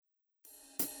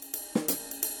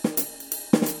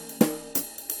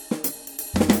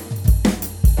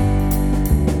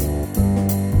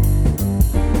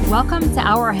Welcome to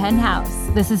Our Hen House.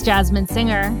 This is Jasmine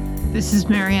Singer. This is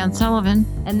Marianne Sullivan.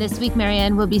 And this week,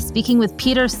 Marianne will be speaking with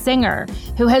Peter Singer,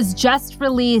 who has just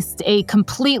released a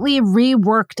completely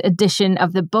reworked edition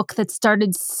of the book that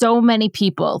started so many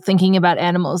people thinking about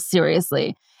animals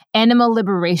seriously, Animal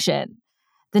Liberation.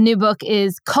 The new book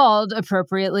is called,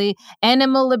 appropriately,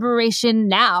 Animal Liberation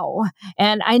Now.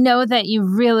 And I know that you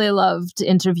really loved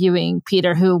interviewing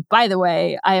Peter, who, by the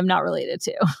way, I am not related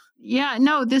to. Yeah,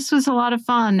 no, this was a lot of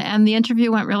fun. And the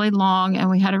interview went really long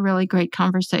and we had a really great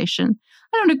conversation.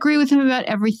 I don't agree with him about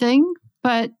everything,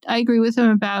 but I agree with him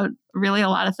about really a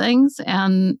lot of things.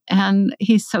 And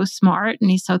he's so smart and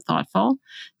he's so thoughtful.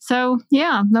 So,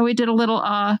 yeah, no, we did a little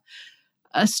a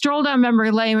stroll down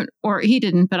memory lane, or he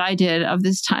didn't, but I did, of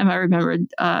this time I remembered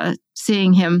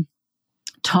seeing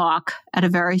talk at a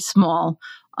very small,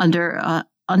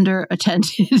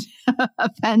 under-attended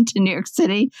event in New York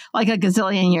City like a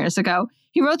gazillion years ago.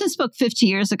 He wrote this book 50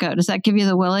 years ago. Does that give you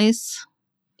the willies?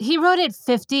 He wrote it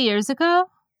 50 years ago?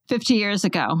 50 years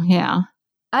ago, yeah.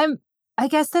 I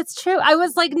guess that's true. I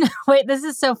was like, no, wait, this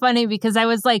is so funny because I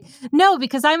was like, no,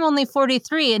 because I'm only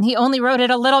 43 and he only wrote it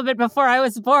a little bit before I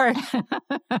was born.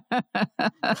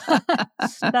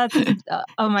 That's,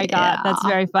 oh my God, that's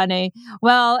very funny.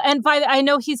 Well, and I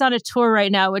know he's on a tour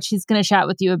right now, which he's going to chat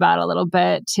with you about a little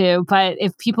bit too. But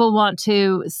if people want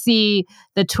to see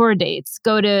the tour dates,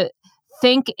 go to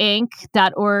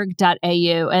thinkinc.org.au,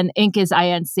 and Inc is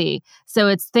INC. So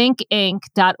it's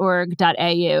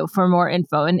thinkinc.org.au for more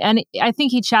info. And I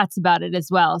think he chats about it as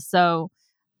well. So,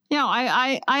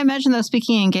 I imagine those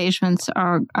speaking engagements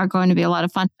are going to be a lot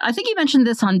of fun. I think he mentioned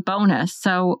this on Bonus,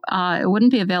 so it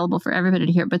wouldn't be available for everybody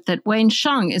to hear, but that Wayne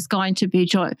Shung is going to be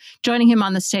joining him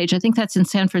on the stage. I think that's in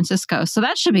San Francisco. So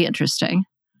that should be interesting.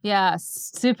 Yeah,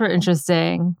 super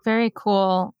interesting. Very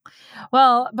cool.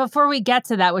 Well, before we get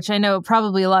to that, which I know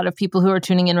probably a lot of people who are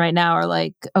tuning in right now are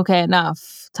like, okay,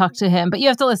 enough, talk to him. But you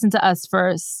have to listen to us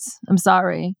first. I'm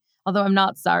sorry. Although I'm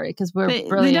not sorry because we're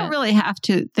brilliant. They don't really have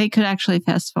to. They could actually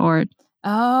fast forward.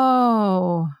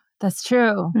 Oh, that's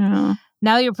true. Yeah.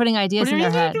 Now you're putting ideas in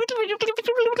their head.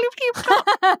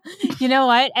 You know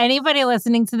what? Anybody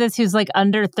listening to this who's like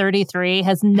under 33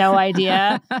 has no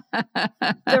idea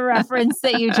the reference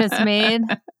that you just made.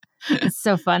 It's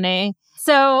so funny.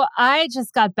 So I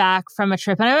just got back from a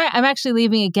trip and I'm actually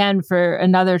leaving again for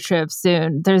another trip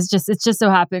soon. It just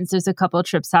so happens there's a couple of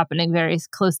trips happening very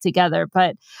close together.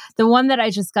 But the one that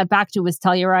I just got back to was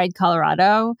Telluride,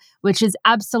 Colorado, which is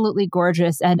absolutely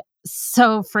gorgeous and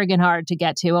so friggin' hard to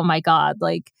get to. Oh my God.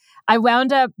 Like I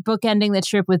wound up bookending the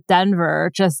trip with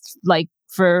Denver just like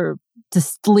to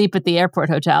sleep at the airport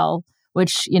hotel,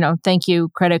 which, thank you,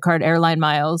 credit card airline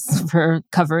miles for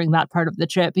covering that part of the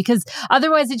trip, because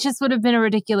otherwise it just would have been a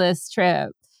ridiculous trip.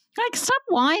 Like, stop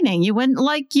whining. You went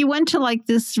to like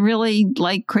this really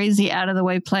like crazy out of the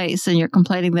way place and you're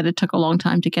complaining that it took a long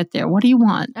time to get there. What do you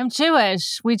want? I'm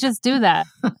Jewish. We just do that.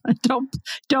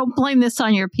 Don't blame this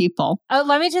on your people. Oh,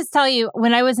 let me just tell you,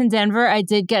 when I was in Denver, I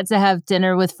did get to have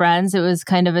dinner with friends. It was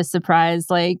kind of a surprise,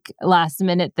 like last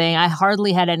minute thing. I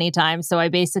hardly had any time. So I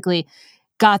basically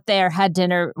got there, had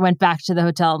dinner, went back to the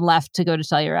hotel and left to go to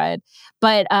Telluride.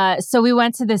 But so we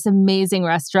went to this amazing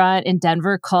restaurant in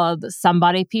Denver called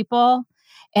Somebody People.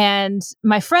 And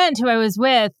my friend who I was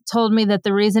with told me that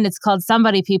the reason it's called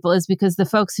Somebody People is because the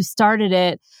folks who started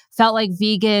it felt like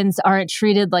vegans aren't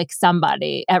treated like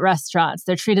somebody at restaurants.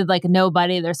 They're treated like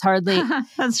nobody. There's hardly...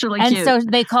 That's really cute. And so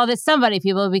they called it Somebody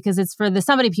People because it's for the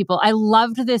somebody people. I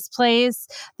loved this place.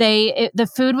 The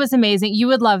food was amazing. You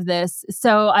would love this.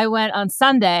 So I went on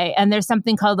Sunday and there's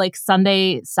something called like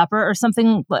Sunday supper or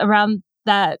something around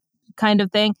that kind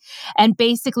of thing. And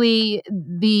basically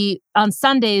on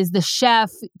Sundays, the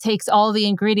chef takes all the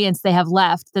ingredients they have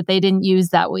left that they didn't use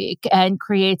that week and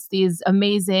creates these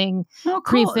amazing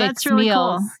prefix That's really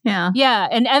meals. Cool. Yeah. Yeah.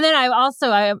 And then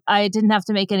I didn't have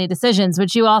to make any decisions,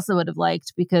 which you also would have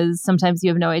liked because sometimes you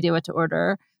have no idea what to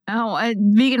order. Oh,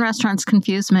 vegan restaurants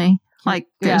confuse me. Like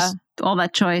there's all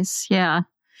that choice. Yeah.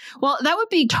 Well, that would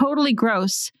be totally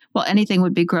gross. Well, anything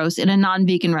would be gross in a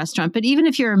non-vegan restaurant. But even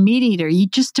if you're a meat eater, you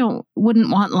just wouldn't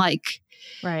want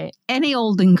any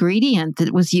old ingredient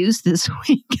that was used this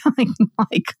week.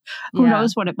 Who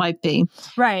knows what it might be.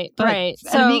 Right, but right.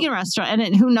 At a vegan restaurant,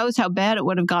 and who knows how bad it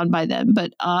would have gone by then.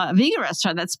 But a vegan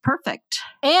restaurant, that's perfect.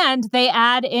 And they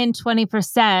add in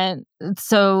 20%.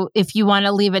 So if you want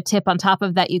to leave a tip on top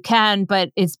of that, you can, but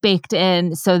it's baked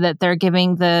in so that they're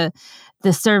giving the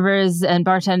servers and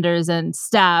bartenders and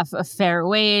staff a fair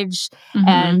wage. Mm-hmm.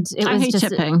 And I hate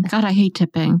tipping. God, I hate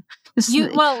tipping.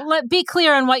 Be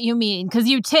clear on what you mean, because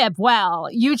you tip well.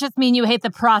 You just mean you hate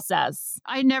the process.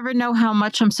 I never know how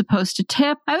much I'm supposed to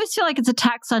tip. I always feel like it's a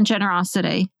tax on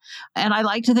generosity. And I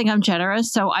like to think I'm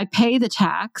generous. So I pay the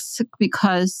tax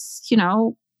because,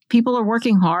 people are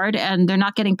working hard and they're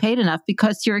not getting paid enough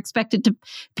because you're expected to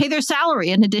pay their salary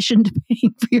in addition to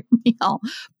paying for your meal.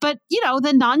 But,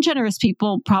 the non-generous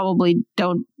people probably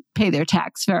don't pay their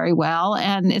tax very well,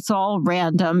 and it's all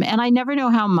random, and I never know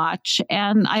how much,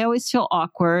 and I always feel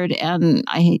awkward, and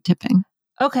I hate tipping.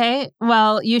 Okay,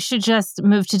 well, you should just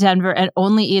move to Denver and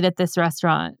only eat at this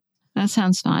restaurant. That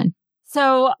sounds fine.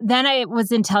 So then I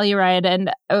was in Telluride,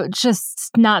 and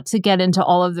just not to get into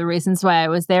all of the reasons why I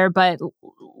was there, but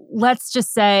let's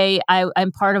just say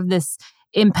I'm part of this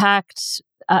impact.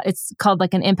 It's called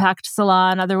like an impact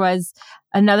salon. Otherwise,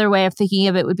 another way of thinking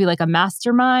of it would be like a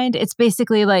mastermind. It's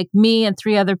basically like me and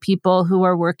 3 other people who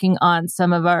are working on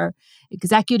some of our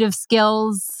executive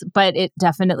skills, but it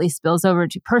definitely spills over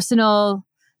to personal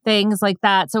things like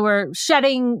that. So we're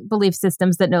shedding belief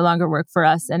systems that no longer work for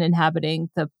us and inhabiting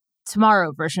the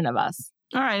tomorrow version of us.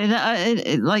 All right.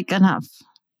 Enough.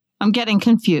 I'm getting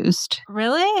confused.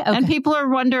 Really? Okay. And people are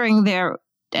wondering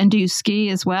and do you ski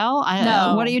as well?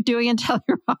 No. What are you doing in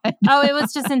Telluride? Oh, it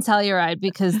was just in Telluride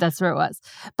because that's where it was.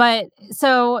 But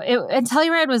and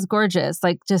Telluride was gorgeous,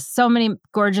 like just so many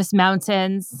gorgeous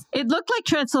mountains. It looked like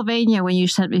Transylvania when you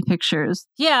sent me pictures.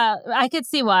 Yeah, I could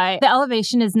see why. The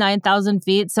elevation is 9,000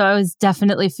 feet. So I was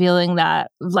definitely feeling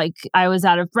that, like I was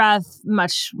out of breath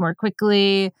much more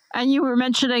quickly. And you were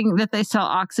mentioning that they sell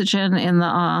oxygen in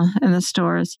the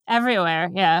stores. Everywhere,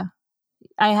 yeah.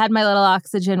 I had my little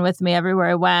oxygen with me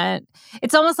everywhere I went.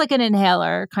 It's almost like an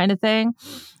inhaler kind of thing,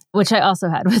 which I also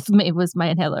had with me was my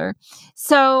inhaler.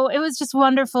 So it was just a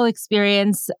wonderful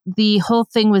experience. The whole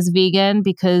thing was vegan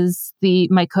because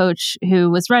my coach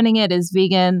who was running it is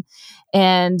vegan.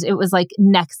 And it was like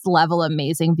next level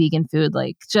amazing vegan food,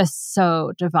 like just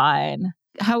so divine.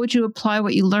 How would you apply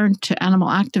what you learned to animal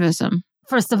activism?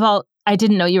 First of all, I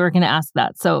didn't know you were going to ask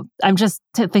that. So I'm just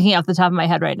thinking off the top of my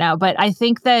head right now. But I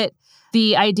think that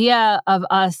the idea of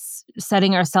us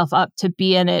setting ourselves up to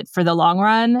be in it for the long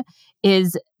run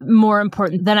is more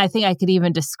important than I think I could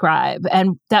even describe.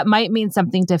 And that might mean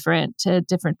something different to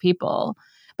different people.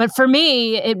 But for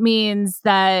me, it means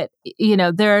that,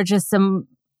 there are just some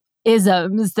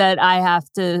isms that I have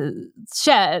to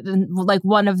shed. And like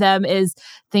one of them is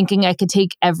thinking I could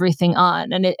take everything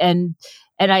on. And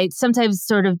I sometimes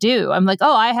sort of do. I'm like,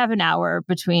 oh, I have an hour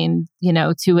between,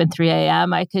 2 and 3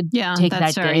 a.m. I could take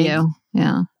that day.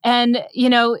 Yeah. And,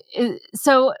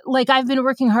 so like I've been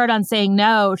working hard on saying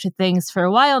no to things for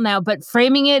a while now, but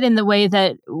framing it in the way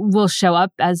that we'll show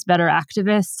up as better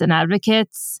activists and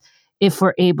advocates if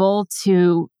we're able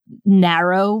to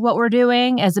narrow what we're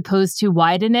doing as opposed to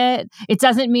widen it. It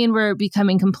doesn't mean we're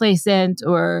becoming complacent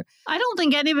or... I don't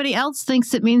think anybody else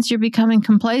thinks it means you're becoming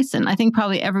complacent. I think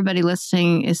probably everybody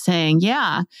listening is saying,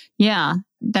 yeah,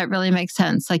 that really makes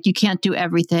sense. Like you can't do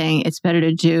everything. It's better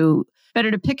to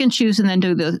pick and choose and then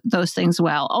do those things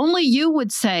well. Only you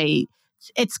would say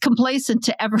it's complacent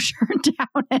to ever turn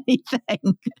down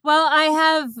anything. Well,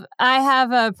 I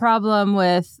have a problem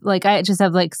with I just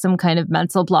have some kind of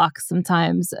mental block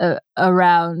sometimes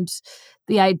around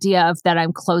the idea of that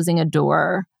I'm closing a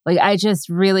door. I just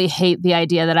really hate the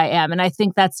idea that I am. And I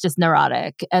think that's just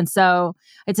neurotic. And so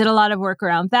I did a lot of work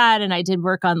around that. And I did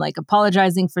work on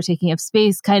apologizing for taking up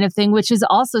space kind of thing, which is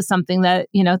also something that,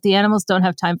 the animals don't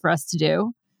have time for us to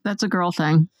do. That's a girl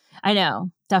thing. I know,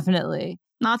 definitely.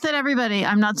 Not that everybody,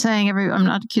 I'm not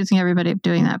accusing everybody of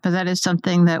doing that, but that is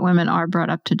something that women are brought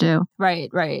up to do.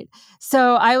 Right.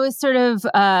 So I was sort of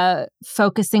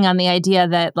focusing on the idea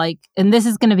that and this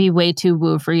is going to be way too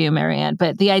woo for you, Marianne,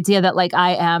 but the idea that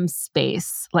I am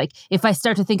space. If I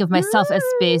start to think of myself as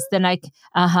space, then I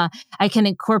can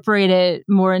incorporate it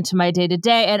more into my day to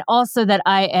day. And also that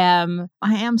I am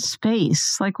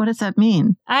space. What does that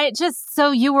mean?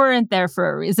 So you weren't there for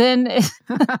a reason.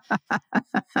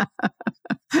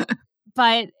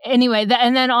 But anyway,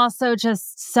 and then also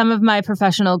just some of my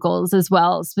professional goals as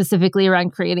well, specifically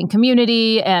around creating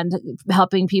community and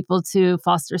helping people to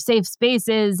foster safe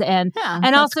spaces and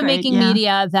also making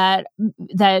media that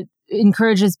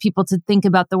encourages people to think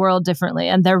about the world differently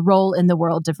and their role in the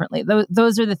world differently.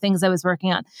 Those are the things I was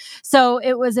working on. So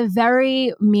it was a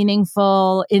very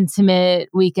meaningful, intimate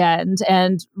weekend.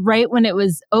 And right when it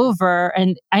was over,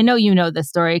 and I know you know this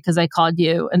story because I called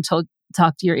you and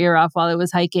talked your ear off while I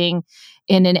was hiking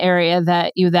in an area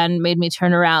that you then made me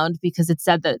turn around because it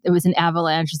said that it was an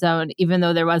avalanche zone, even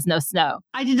though there was no snow.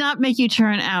 I did not make you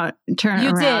turn around.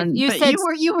 You did.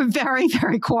 You were very,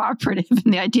 very cooperative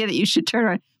in the idea that you should turn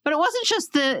around. But it wasn't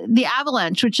just the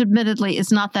avalanche, which admittedly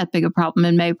is not that big a problem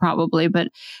in May probably, but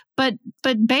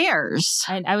bears.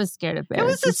 I was scared of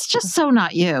bears. It's just so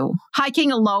not you.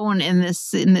 Hiking alone in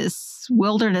this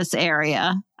wilderness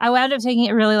area. I wound up taking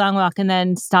a really long walk and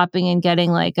then stopping and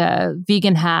getting like a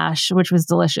vegan hash, which was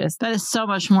delicious. That is so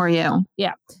much more you.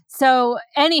 Yeah. So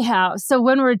anyhow,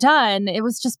 when we're done, it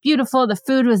was just beautiful. The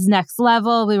food was next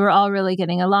level. We were all really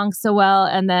getting along so well.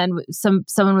 And then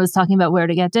someone was talking about where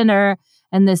to get dinner.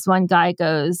 And this one guy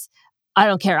goes, I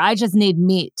don't care. I just need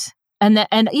meat. And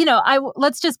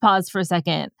let's just pause for a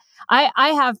second. I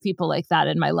have people like that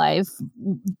in my life.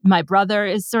 My brother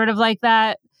is sort of like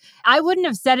that. I wouldn't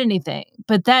have said anything,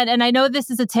 but then, and I know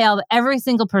this is a tale that every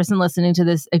single person listening to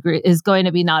this is going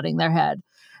to be nodding their head.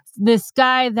 This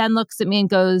guy then looks at me and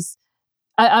goes,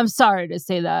 I'm sorry to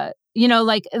say that,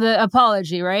 like the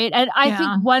apology, right? And I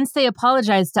think once they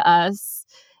apologize to us,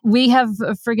 we have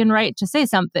a friggin' right to say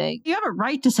something. You have a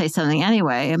right to say something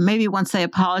anyway. And maybe once they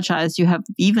apologize, you have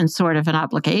even sort of an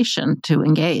obligation to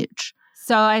engage.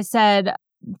 So I said,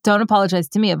 don't apologize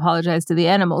to me, apologize to the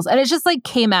animals. And it just like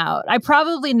came out. I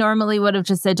probably normally would have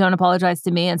just said, don't apologize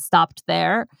to me and stopped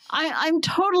there. I'm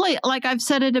totally, like I've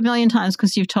said it a million times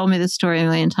because you've told me this story a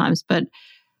million times, but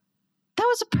that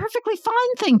was a perfectly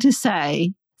fine thing to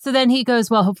say. So then he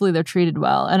goes, well, hopefully they're treated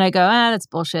well. And I go, that's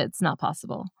bullshit. It's not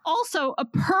possible. Also a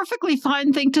perfectly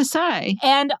fine thing to say.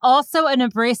 And also an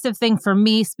abrasive thing for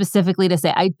me specifically to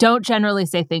say. I don't generally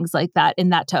say things like that in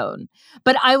that tone.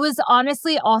 But I was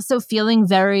honestly also feeling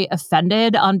very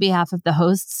offended on behalf of the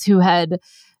hosts who had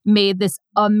made this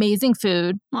amazing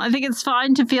food. Well, I think it's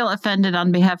fine to feel offended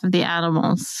on behalf of the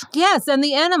animals. Yes, and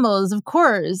the animals, of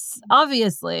course,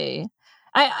 obviously.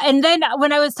 And then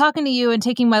when I was talking to you and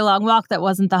taking my long walk that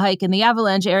wasn't the hike in the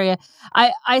avalanche area,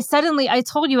 I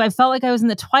told you I felt like I was in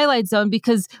the Twilight Zone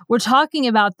because we're talking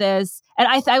about this. And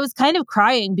I was kind of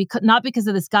crying, not because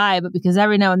of this guy, but because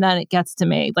every now and then it gets to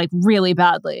me like really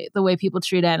badly, the way people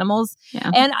treat animals. Yeah.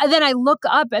 And then I look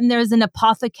up and there's an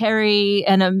apothecary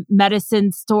and a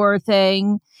medicine store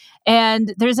thing.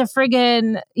 And there's a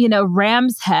friggin',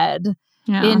 ram's head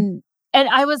and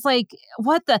I was like,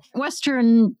 what the?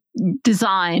 Western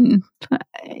design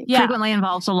frequently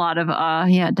involves a lot of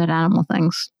dead animal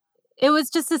things. It was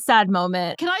just a sad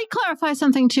moment. Can I clarify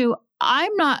something too?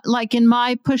 I'm not, like in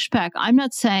my pushback, I'm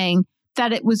not saying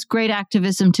that it was great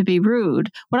activism to be rude.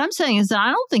 What I'm saying is that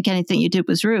I don't think anything you did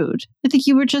was rude. I think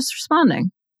you were just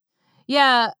responding.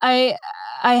 Yeah, I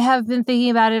have been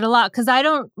thinking about it a lot because I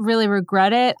don't really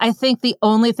regret it. I think the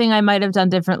only thing I might have done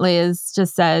differently is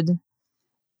just said,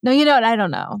 no, you know what? I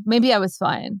don't know. Maybe I was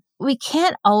fine. We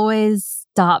can't always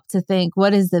stop to think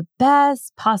what is the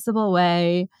best possible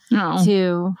way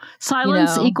to...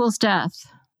 Silence equals death.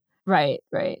 Right.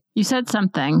 You said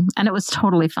something and it was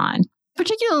totally fine.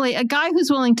 Particularly a guy who's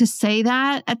willing to say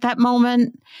that at that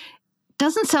moment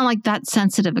doesn't sound like that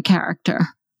sensitive a character.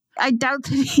 I doubt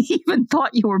that he even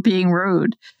thought you were being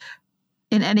rude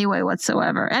in any way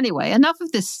whatsoever. Anyway, enough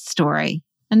of this story.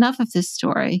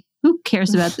 Who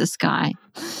cares about this guy?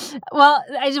 Well,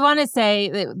 I just want to say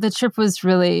that the trip was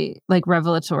really like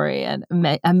revelatory and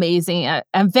amazing.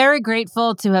 I'm very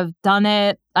grateful to have done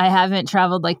it. I haven't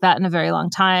traveled like that in a very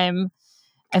long time.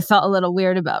 I felt a little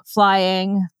weird about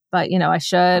flying, but I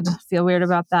should feel weird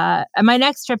about that. And my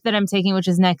next trip that I'm taking, which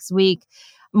is next week,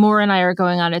 Moore and I are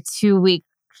going on a 2-week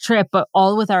trip, but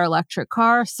all with our electric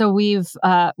car. So we've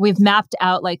mapped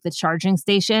out like the charging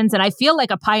stations, and I feel like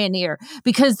a pioneer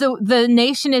because the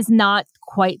nation is not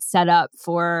quite set up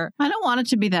for. I don't want it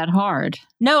to be that hard.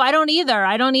 No, I don't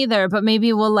either. But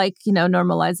maybe we'll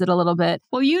normalize it a little bit.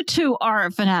 Well, you two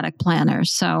are fanatic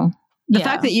planners, so the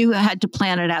fact that you had to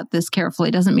plan it out this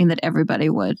carefully doesn't mean that everybody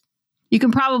would. You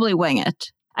can probably wing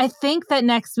it. I think that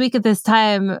next week at this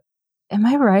time, am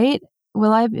I right?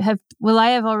 Will I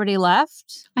have already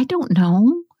left? I don't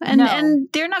know. And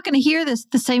they're not going to hear this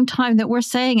at the same time that we're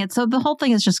saying it. So the whole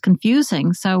thing is just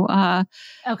confusing. So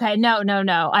okay, no.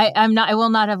 I will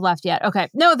not have left yet. Okay.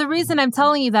 No, the reason I'm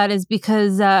telling you that is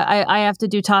because I have to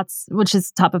do TOTS, which is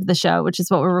top of the show, which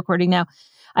is what we're recording now.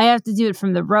 I have to do it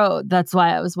from the road. That's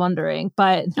why I was wondering.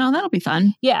 But that'll be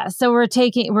fun. Yeah. So we're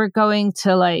driving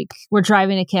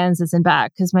to Kansas and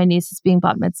back because my niece is being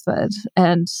bat mitzvahed,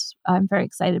 and I'm very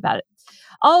excited about it.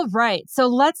 All right. So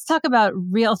let's talk about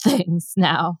real things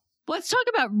now. Let's talk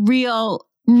about real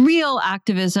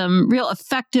activism, real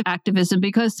effective activism,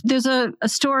 because there's a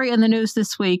story in the news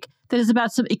this week that is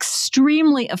about some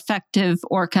extremely effective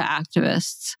orca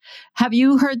activists. Have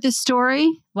you heard this story?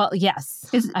 Well, yes,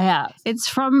 I have. It's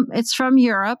from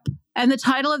Europe. And the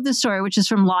title of the story, which is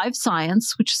from Live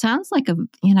Science, which sounds like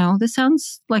this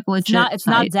sounds like legit. It's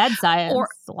not dead science.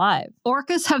 It's live.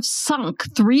 Orcas have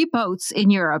sunk 3 boats in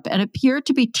Europe and appear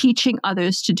to be teaching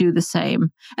others to do the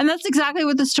same. And that's exactly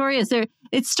what the story is.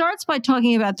 It starts by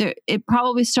talking about it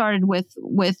probably started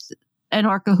with an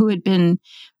orca who had been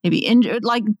maybe injured,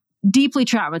 like deeply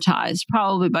traumatized,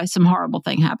 probably by some horrible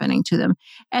thing happening to them.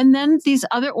 And then these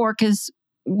other orcas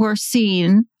were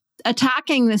seen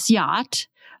attacking this yacht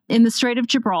in the Strait of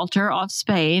Gibraltar off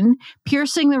Spain,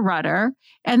 piercing the rudder.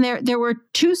 And there were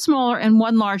 2 smaller and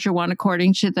 1 larger one,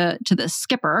 according to the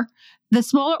skipper. The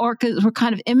smaller orcas were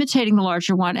kind of imitating the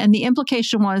larger one. And the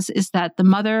implication is that the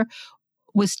mother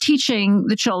was teaching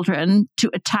the children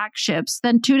to attack ships.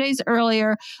 Then 2 days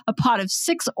earlier, a pod of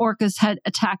 6 orcas had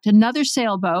attacked another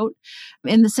sailboat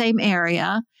in the same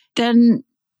area. Then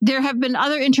there have been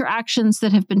other interactions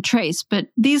that have been traced, but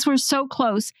these were so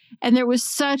close. And there was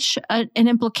such an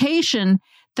implication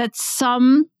that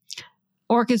some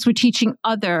orcas were teaching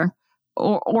other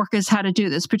orcas how to do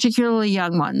this, particularly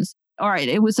young ones. All right,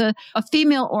 it was a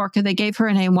female orca. They gave her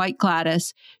a name, White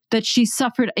Gladys, that she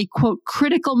suffered a, quote,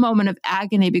 critical moment of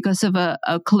agony because of a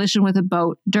collision with a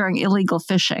boat during illegal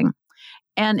fishing.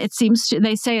 And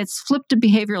they say it's flipped a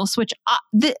behavioral switch.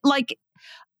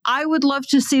 I would love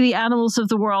to see the animals of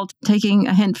the world taking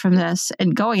a hint from this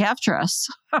and going after us.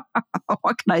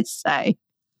 What can I say?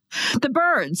 The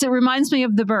Birds. It reminds me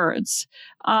of The Birds,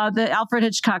 the Alfred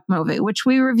Hitchcock movie, which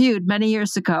we reviewed many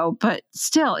years ago. But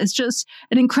still, it's just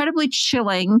an incredibly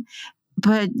chilling,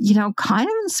 but, kind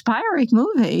of inspiring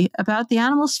movie about the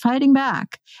animals fighting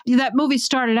back. That movie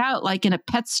started out like in a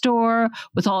pet store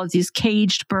with all of these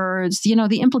caged birds.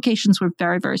 The implications were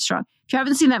very, very strong. If you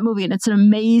haven't seen that movie, and it's an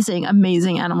amazing,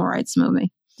 amazing animal rights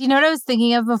movie. Do you know what I was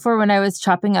thinking of before when I was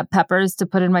chopping up peppers to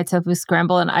put in my tofu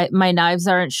scramble and my knives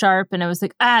aren't sharp and I was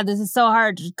like, this is so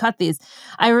hard to cut these.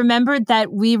 I remembered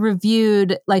that we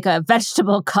reviewed like a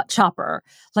vegetable cut chopper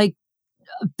like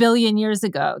a billion years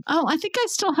ago. Oh, I think I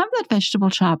still have that vegetable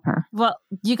chopper. Well,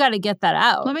 you got to get that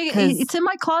out. It's in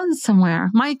my closet somewhere.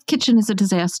 My kitchen is a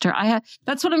disaster.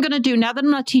 That's what I'm going to do now that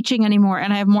I'm not teaching anymore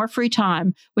and I have more free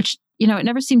time, which it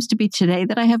never seems to be today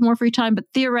that I have more free time, but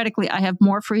theoretically I have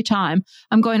more free time.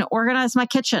 I'm going to organize my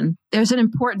kitchen. There's an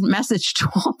important message to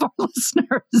all of our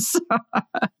listeners.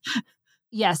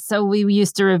 Yes. So we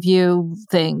used to review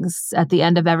things at the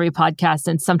end of every podcast,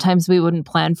 and sometimes we wouldn't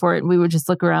plan for it. And we would just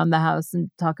look around the house and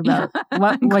talk about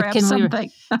what can we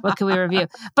review.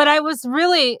 But I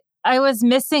was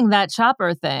missing that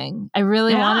chopper thing. I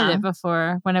really wanted it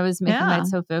before when I was making my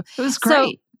tofu. It was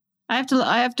great. So,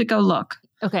 I have to go look.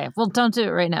 Okay, well, don't do it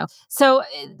right now. So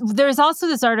there's also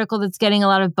this article that's getting a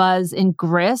lot of buzz in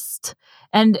Grist.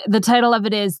 And the title of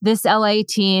it is, "This LA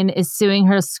Teen is Suing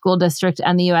Her School District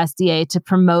and the USDA to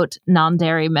Promote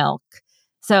Non-Dairy Milk."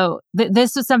 So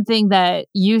this was something that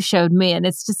you showed me. And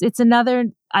it's another,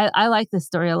 I like this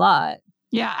story a lot.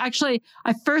 Yeah, actually,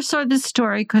 I first saw this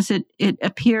story because it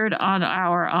appeared on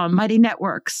our Mighty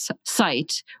Networks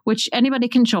site, which anybody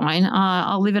can join.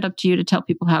 I'll leave it up to you to tell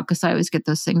people how, because I always get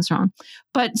those things wrong.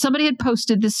 But somebody had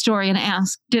posted this story and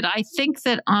asked, did I think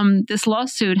that this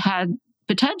lawsuit had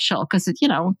potential? Because, it's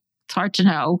hard to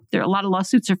know. There are a lot of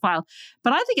lawsuits are filed.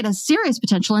 But I think it has serious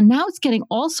potential. And now it's getting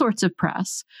all sorts of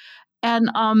press.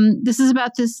 And this is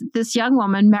about this young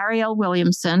woman, Marielle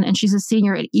Williamson, and she's a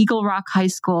senior at Eagle Rock High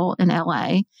School in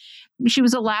LA. She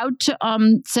was allowed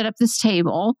to set up this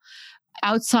table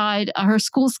outside her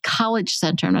school's college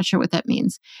center. I'm not sure what that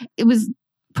means. It was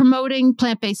promoting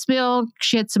plant-based milk.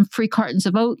 She had some free cartons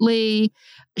of Oatly.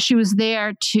 She was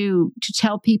there to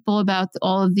tell people about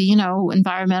all of the,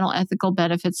 environmental, ethical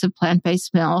benefits of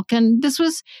plant-based milk. And this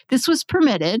was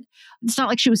permitted. It's not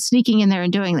like she was sneaking in there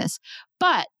and doing this.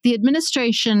 But the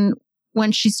administration,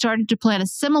 when she started to plan a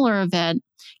similar event,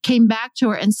 came back to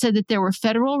her and said that there were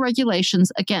federal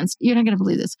regulations against, you're not going to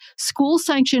believe this,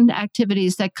 school-sanctioned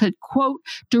activities that could, quote,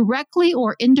 directly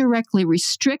or indirectly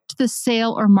restrict the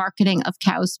sale or marketing of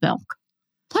cow's milk.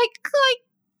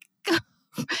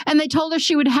 And they told her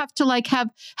she would have to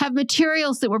have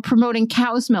materials that were promoting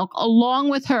cow's milk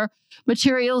along with her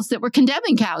materials that were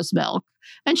condemning cow's milk.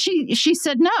 And she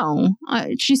said no.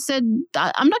 She said,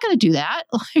 I'm not going to do that.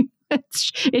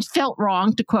 It felt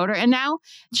wrong, to quote her. And now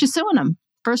she's suing them.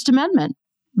 First Amendment.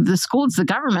 The school is the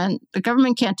government. The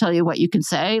government can't tell you what you can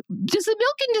say. Does the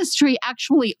milk industry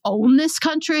actually own this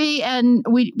country? And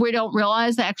we don't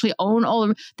realize they actually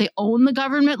own they own the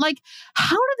government.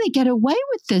 How do they get away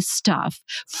with this stuff?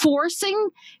 Forcing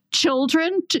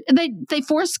children they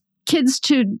force kids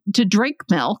to drink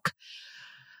milk.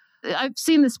 I've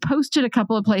seen this posted a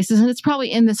couple of places, and it's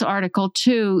probably in this article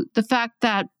too. The fact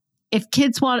that if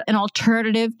kids want an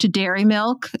alternative to dairy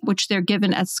milk, which they're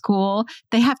given at school,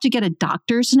 they have to get a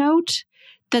doctor's note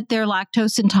that they're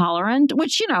lactose intolerant,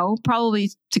 which, probably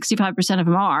 65% of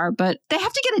them are, but they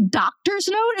have to get a doctor's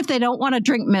note if they don't want to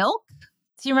drink milk.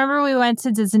 Do you remember we went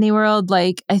to Disney World?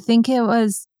 I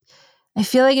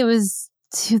feel like it was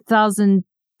 2000,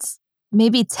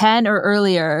 maybe 10 or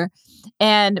earlier.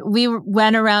 And we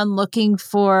went around looking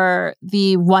for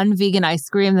the one vegan ice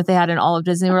cream that they had in all of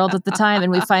Disney World at the time.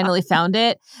 And we finally found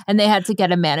it. And they had to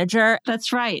get a manager.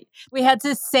 That's right. We had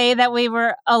to say that we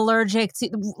were allergic to,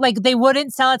 they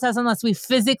wouldn't sell it to us unless we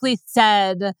physically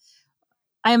said,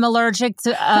 I'm allergic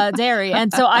to dairy.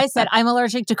 And so I said, I'm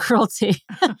allergic to cruelty.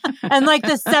 And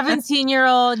the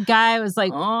 17-year-old guy was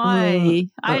like, I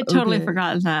had totally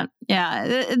forgotten that.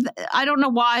 Yeah. I don't know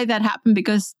why that happened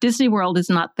because Disney World is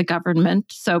not the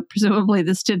government. So presumably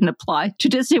this didn't apply to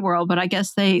Disney World, but I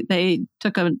guess they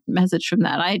took a message from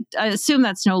that. I assume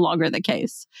that's no longer the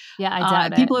case. Yeah, I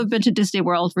doubt it. People who have been to Disney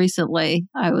World recently,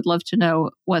 I would love to know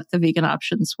what the vegan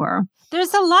options were.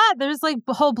 There's a lot. There's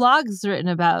whole blogs written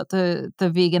about the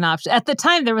vegan option. At the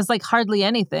time, there was hardly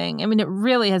anything. I mean, it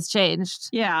really has changed.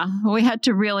 Yeah, we had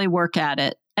to really work at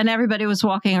it. And everybody was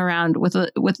walking around with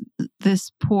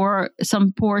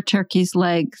some poor turkey's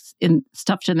legs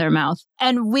stuffed in their mouth.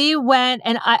 And we went,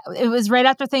 and it was right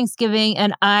after Thanksgiving,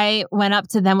 and I went up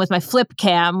to them with my flip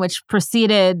cam, which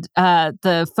preceded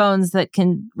the phones that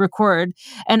can record.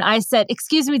 And I said,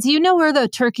 "Excuse me, do you know where the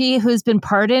turkey who's been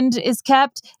pardoned is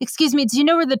kept? Excuse me, do you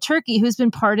know where the turkey who's been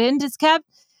pardoned is kept?"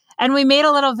 And we made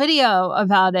a little video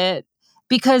about it.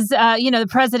 Because, the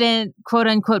president, quote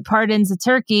unquote, pardons a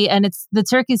turkey, and the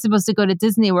turkey's supposed to go to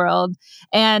Disney World.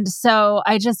 And so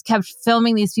I just kept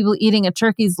filming these people eating a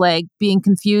turkey's leg, being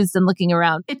confused and looking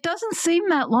around. It doesn't seem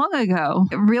that long ago.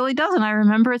 It really doesn't. I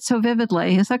remember it so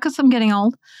vividly. Is that because I'm getting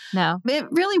old? No. It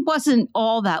really wasn't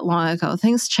all that long ago.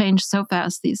 Things change so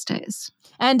fast these days.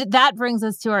 And that brings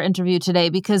us to our interview today,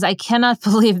 because I cannot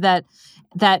believe that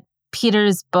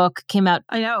Peter's book came out.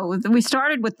 I know. We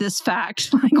started with this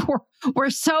fact. We're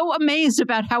so amazed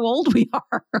about how old we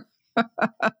are.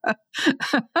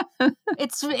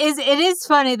 It is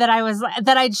funny that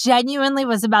I genuinely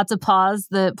was about to pause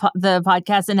the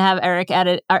podcast and have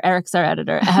Eric's our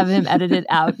editor, have him edit it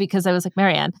out, because I was like,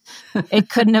 Marianne, he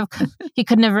couldn't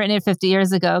have written it 50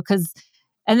 years ago.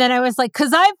 And then I was like,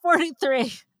 because I'm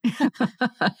 43.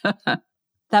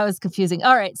 That was confusing.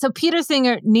 All right. So Peter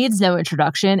Singer needs no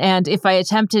introduction. And if I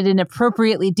attempted an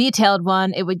appropriately detailed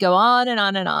one, it would go on and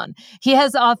on and on. He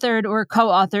has authored or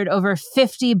co-authored over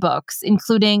 50 books,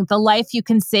 including The Life You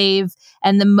Can Save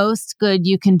and The Most Good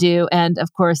You Can Do, and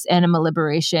of course, Animal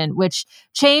Liberation, which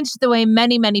changed the way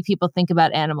many, many people think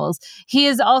about animals. He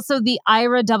is also the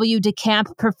Ira W.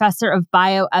 DeCamp Professor of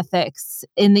Bioethics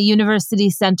in the University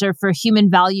Center for Human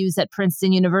Values at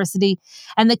Princeton University,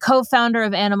 and the co-founder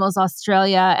of Animals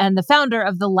Australia, and the founder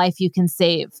of The Life You Can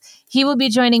Save. He will be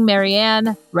joining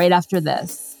Marianne right after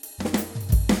this.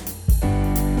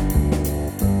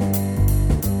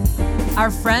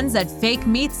 Our friends at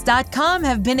FakeMeats.com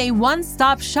have been a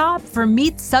one-stop shop for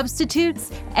meat substitutes,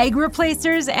 egg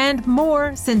replacers, and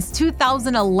more since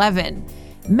 2011.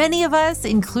 Many of us,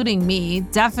 including me,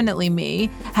 definitely me,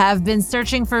 have been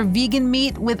searching for vegan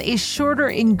meat with a shorter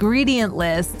ingredient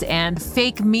list, and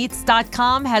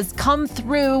FakeMeats.com has come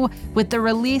through with the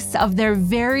release of their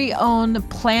very own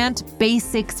Plant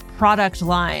Basics product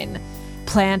line.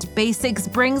 Plant Basics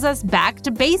brings us back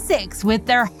to basics with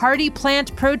their hearty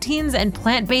plant proteins and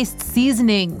plant-based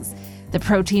seasonings. The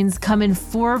proteins come in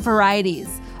 4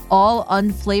 varieties, all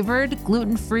unflavored,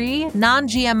 gluten-free,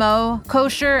 non-GMO,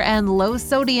 kosher, and low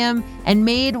sodium, and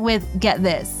made with, get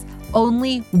this,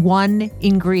 only 1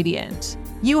 ingredient.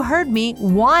 You heard me,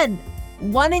 1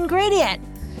 ingredient.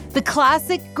 The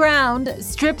classic ground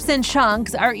strips and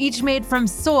chunks are each made from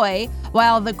soy,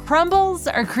 while the crumbles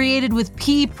are created with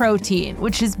pea protein,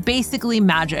 which is basically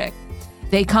magic.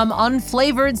 They come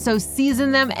unflavored, so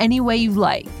season them any way you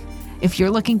like. If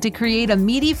you're looking to create a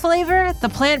meaty flavor, the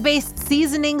plant-based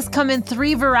seasonings come in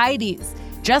 3 varieties,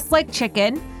 just like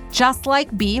chicken, just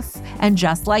like beef, and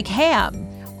just like ham.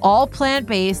 All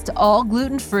plant-based, all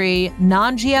gluten-free,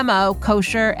 non-GMO,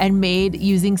 kosher, and made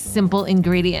using simple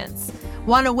ingredients.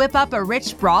 Want to whip up a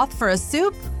rich broth for a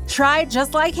soup? Try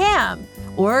Just Like Ham.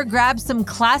 Or grab some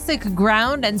classic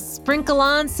ground and sprinkle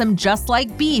on some Just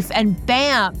Like Beef, and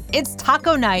bam, it's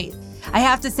taco night. I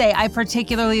have to say, I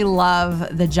particularly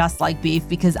love the Just Like Beef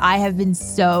because I have been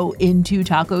so into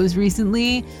tacos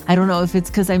recently. I don't know if it's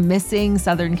because I'm missing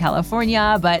Southern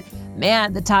California, but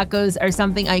Man, the tacos are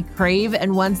something I crave.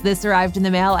 And once this arrived in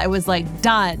the mail, I was like,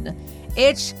 done.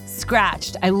 Itch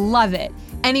scratched. I love it.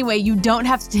 Anyway, you don't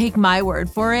have to take my word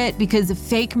for it because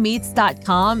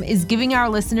fakemeats.com is giving our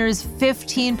listeners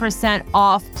 15%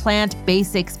 off Plant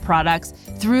Basics products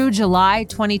through July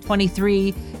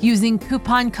 2023 using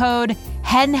coupon code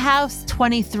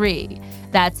HENHOUSE23.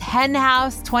 That's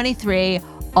HENHOUSE23,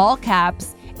 all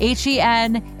caps,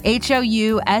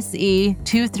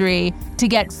 HENHOUSE23 to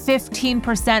get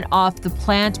 15% off the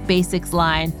Plant Basics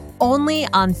line only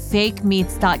on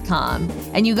fakemeats.com.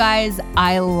 And you guys,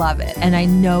 I love it. And I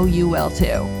know you will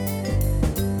too.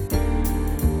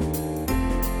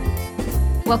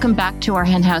 Welcome back to our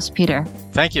hen house, Peter.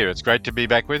 Thank you. It's great to be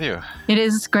back with you. It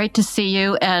is great to see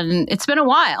you. And it's been a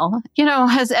while. You know,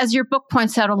 as your book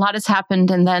points out, a lot has happened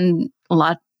and then a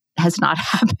lot has not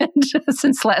happened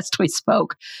since last we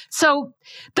spoke. So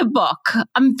the book,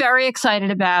 I'm very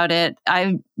excited about it.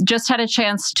 I just had a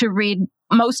chance to read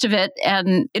most of it,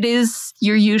 and it is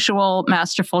your usual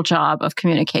masterful job of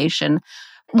communication.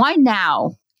 Why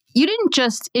now? You didn't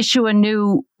just issue a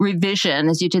new revision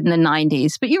as you did in the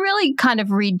 90s, but you really kind of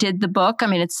redid the book. I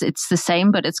mean, it's the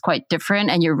same, but it's quite different,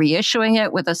 and you're reissuing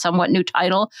it with a somewhat new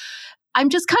title. I'm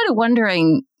just kind of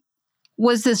wondering,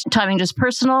 was this timing just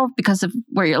personal because of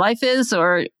where your life is,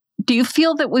 or do you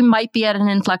feel that we might be at an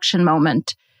inflection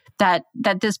moment that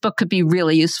this book could be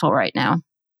really useful right now?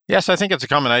 Yes, I think it's a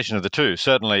combination of the two.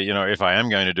 Certainly, if I am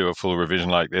going to do a full revision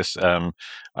like this,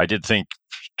 I did think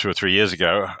 2 or 3 years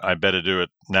ago, I better do it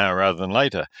now rather than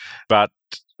later. But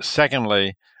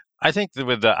secondly, I think that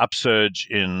with the upsurge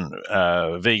in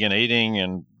vegan eating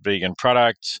and vegan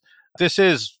products, this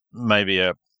is maybe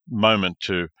a moment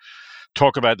to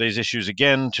talk about these issues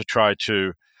again, to try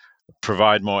to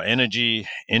provide more energy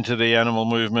into the animal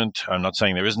movement. I'm not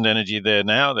saying there isn't energy there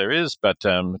now, there is, but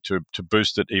to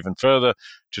boost it even further,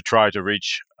 to try to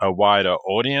reach a wider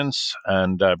audience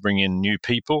and bring in new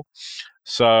people.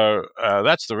 So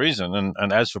that's the reason.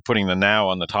 And as for putting the now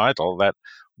on the title, that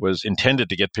was intended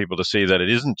to get people to see that it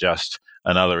isn't just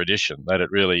another edition, that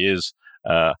it really is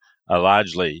a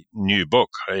largely new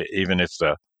book, even if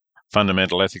the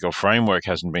fundamental ethical framework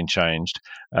hasn't been changed.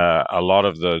 A lot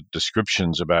of the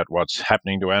descriptions about what's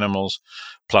happening to animals,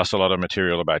 plus a lot of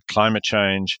material about climate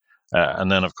change, and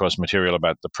then, of course, material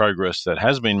about the progress that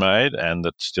has been made and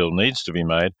that still needs to be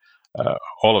made,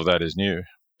 all of that is new.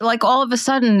 Like all of a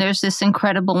sudden, there's this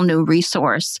incredible new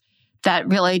resource that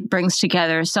really brings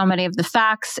together so many of the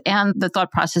facts and the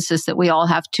thought processes that we all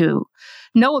have to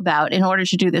know about in order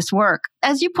to do this work.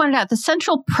 As you pointed out, the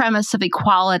central premise of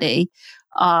equality,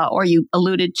 or you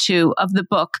alluded to, of the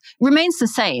book remains the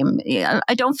same.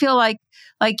 I don't feel like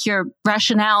your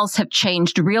rationales have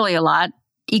changed really a lot.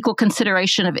 Equal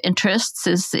consideration of interests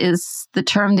is the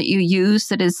term that you use,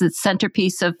 that is the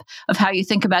centerpiece of how you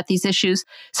think about these issues.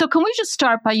 So can we just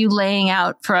start by you laying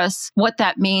out for us what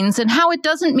that means and how it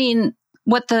doesn't mean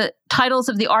what the titles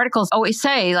of the articles always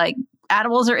say, like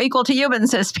animals are equal to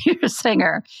humans, says Peter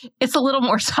Singer. It's a little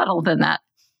more subtle than that.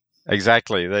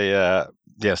 Exactly.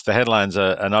 Yes, the headlines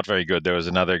are not very good. There was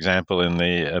another example in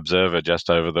the Observer just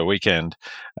over the weekend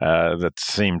that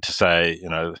seemed to say,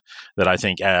 that I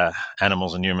think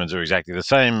animals and humans are exactly the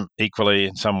same, equally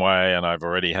in some way, and I've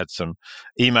already had some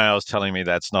emails telling me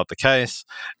that's not the case.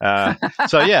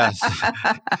 So, yes.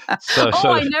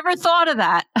 I never thought of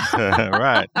that.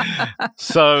 Right.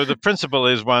 So the principle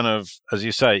is one of, as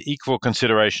you say, equal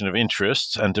consideration of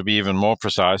interests, and to be even more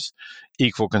precise,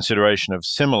 equal consideration of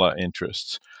similar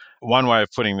interests. One way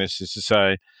of putting this is to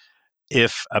say,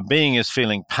 if a being is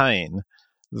feeling pain,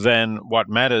 then what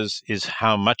matters is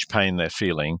how much pain they're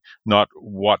feeling, not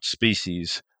what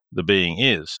species the being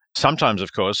is. Sometimes,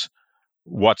 of course,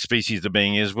 what species the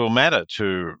being is will matter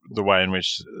to the way in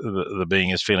which the being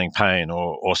is feeling pain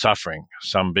or suffering.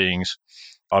 Some beings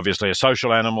obviously are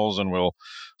social animals and will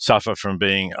suffer from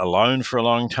being alone for a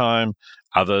long time.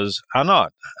 Others are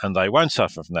not, and they won't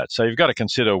suffer from that. So you've got to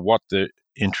consider what the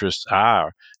interests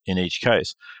are in each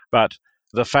case. But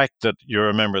the fact that you're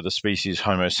a member of the species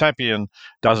Homo sapien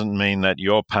doesn't mean that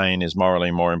your pain is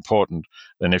morally more important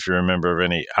than if you're a member of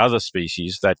any other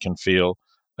species that can feel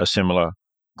a similar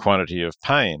quantity of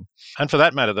pain. And for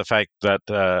that matter, the fact that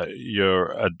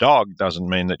you're a dog doesn't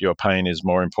mean that your pain is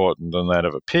more important than that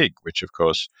of a pig, which, of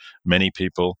course, many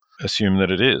people assume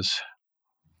that it is.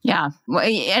 Yeah.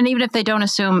 And even if they don't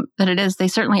assume that it is, they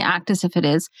certainly act as if it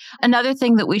is. Another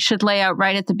thing that we should lay out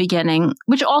right at the beginning,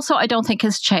 which also I don't think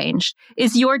has changed,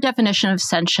 is your definition of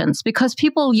sentience, because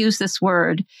people use this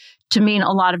word to mean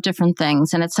a lot of different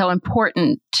things. And it's so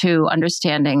important to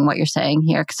understanding what you're saying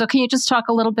here. So can you just talk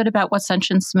a little bit about what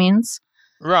sentience means?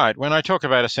 Right. When I talk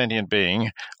about a sentient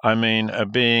being, I mean a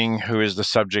being who is the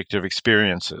subject of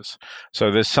experiences.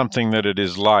 So there's something that it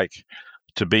is like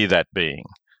to be that being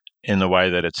in the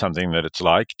way that it's something that it's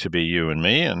like to be you and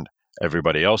me and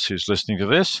everybody else who's listening to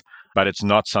this. But it's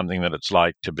not something that it's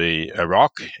like to be a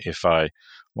rock. If I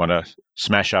want to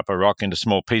smash up a rock into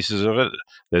small pieces of it,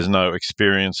 there's no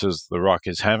experiences the rock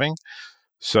is having.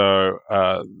 So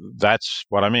that's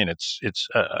what I mean. It's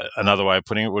another way of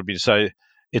putting it would be to say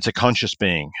it's a conscious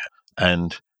being,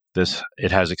 and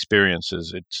it has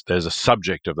experiences. There's a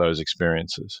subject of those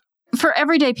experiences. For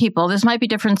everyday people, this might be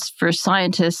different for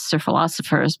scientists or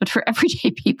philosophers, but for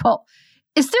everyday people,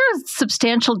 is there a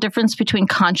substantial difference between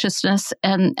consciousness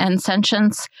and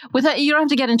sentience? You don't have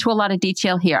to get into a lot of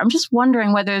detail here. I'm just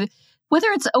wondering whether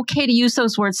it's okay to use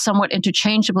those words somewhat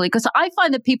interchangeably, because I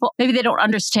find that people, maybe they don't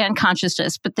understand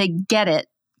consciousness, but they get it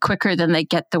quicker than they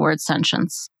get the word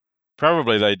sentience.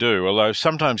 Probably they do, although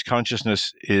sometimes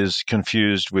consciousness is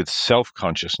confused with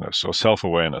self-consciousness or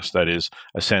self-awareness. That is,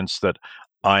 a sense that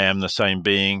I am the same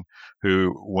being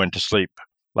who went to sleep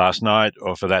last night,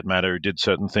 or for that matter, who did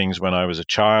certain things when I was a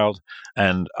child,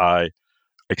 and I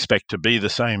expect to be the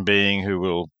same being who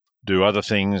will do other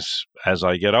things as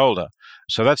I get older.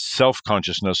 So that's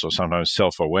self-consciousness or sometimes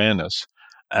self-awareness,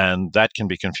 and that can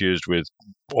be confused with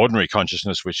ordinary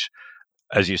consciousness, which,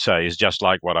 as you say, is just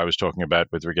like what I was talking about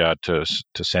with regard to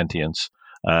sentience,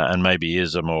 and maybe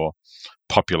is a more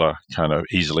popular, kind of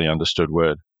easily understood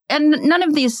word. And none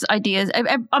of these ideas,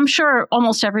 I'm sure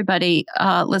almost everybody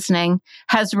listening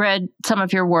has read some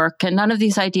of your work, and none of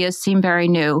these ideas seem very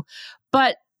new.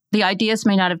 But the ideas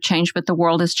may not have changed, but the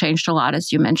world has changed a lot,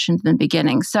 as you mentioned in the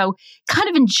beginning. So kind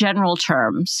of in general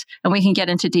terms, and we can get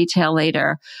into detail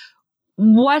later,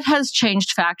 what has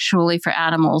changed factually for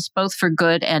animals, both for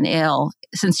good and ill,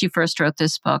 since you first wrote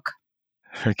this book?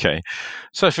 Okay.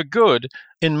 So for good,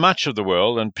 in much of the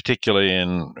world, and particularly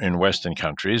in Western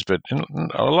countries, but in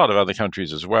a lot of other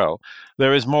countries as well,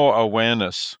 there is more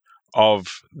awareness of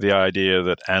the idea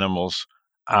that animals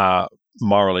are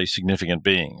morally significant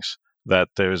beings, that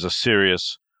there is a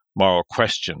serious moral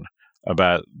question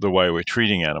about the way we're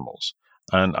treating animals.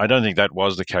 And I don't think that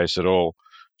was the case at all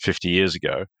 50 years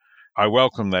ago. I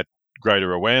welcome that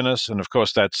greater awareness, and of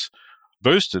course that's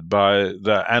boosted by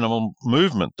the animal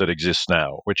movement that exists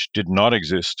now, which did not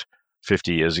exist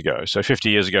 50 years ago. So 50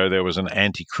 years ago, there was an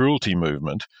anti-cruelty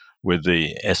movement with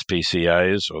the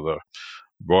SPCAs or the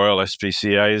Royal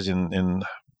SPCAs in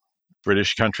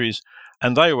British countries,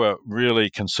 and they were really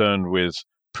concerned with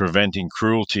preventing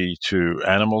cruelty to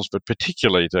animals, but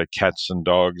particularly to cats and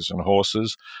dogs and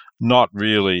horses, not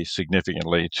really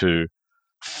significantly to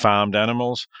farmed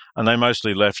animals, and they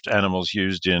mostly left animals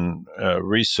used in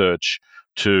research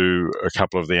to a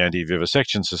couple of the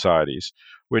anti-vivisection societies,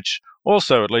 which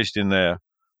also, at least in their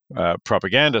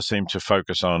propaganda, seem to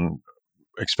focus on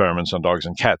experiments on dogs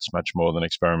and cats much more than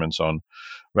experiments on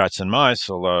rats and mice,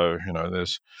 although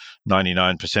there's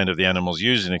 99% of the animals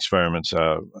used in experiments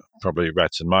are probably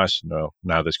rats and mice.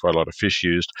 Now there's quite a lot of fish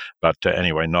used, but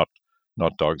anyway, not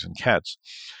dogs and cats.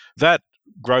 That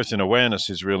growth in awareness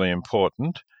is really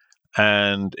important,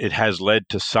 and it has led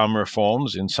to some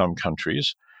reforms in some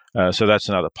countries. So that's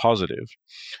another positive.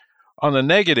 On the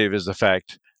negative is the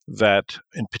fact that,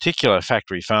 in particular,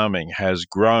 factory farming has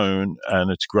grown,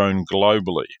 and it's grown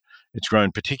globally. It's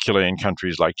grown particularly in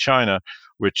countries like China,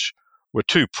 which were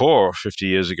too poor 50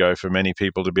 years ago for many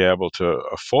people to be able to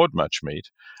afford much meat.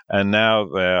 And now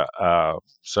they're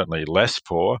certainly less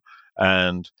poor,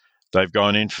 and they've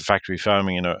gone in for factory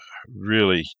farming in a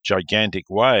really gigantic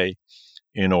way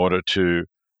in order to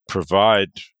provide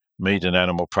meat and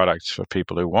animal products for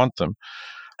people who want them.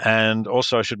 And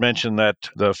also, I should mention that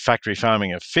the factory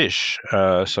farming of fish,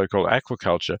 so-called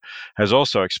aquaculture, has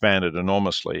also expanded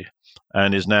enormously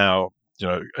and is now,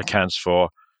 accounts for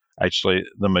actually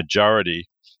the majority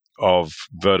of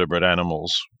vertebrate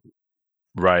animals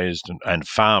raised and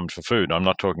farmed for food. I'm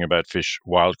not talking about fish,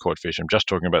 wild caught fish. I'm just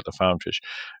talking about the farmed fish.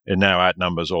 It now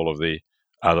outnumbers all of the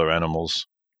other animals,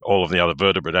 all of the other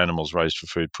vertebrate animals raised for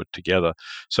food put together.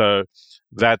 So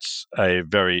that's a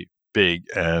very big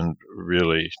and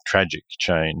really tragic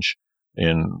change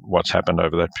in what's happened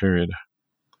over that period.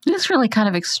 It's really kind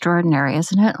of extraordinary,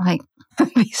 isn't it? Like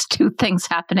these two things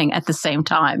happening at the same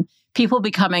time. People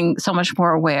becoming so much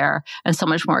more aware and so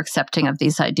much more accepting of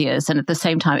these ideas. And at the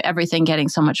same time, everything getting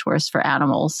so much worse for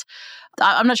animals.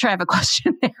 I'm not sure I have a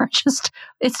question there.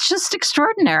 It's just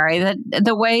extraordinary that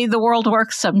the way the world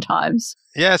works sometimes.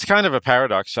 Yeah, it's kind of a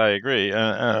paradox. I agree.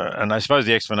 And I suppose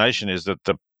the explanation is that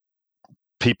the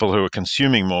people who are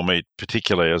consuming more meat,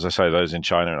 particularly, as I say, those in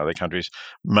China and other countries,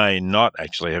 may not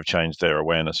actually have changed their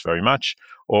awareness very much,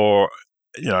 or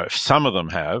some of them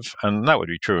have, and that would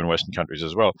be true in Western countries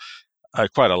as well.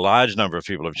 Quite a large number of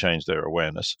people have changed their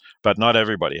awareness, but not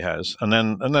everybody has. And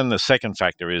then the second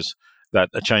factor is that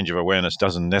a change of awareness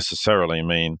doesn't necessarily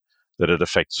mean that it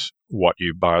affects what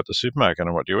you buy at the supermarket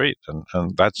and what you eat,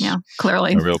 and that's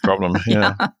clearly a real problem.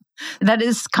 Yeah. That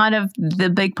is kind of the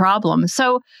big problem.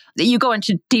 So you go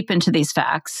deep into these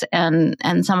facts, and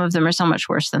some of them are so much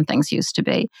worse than things used to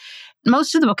be.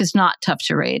 Most of the book is not tough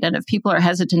to read, and if people are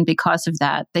hesitant because of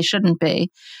that, they shouldn't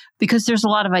be, because there's a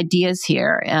lot of ideas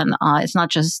here, and it's not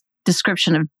just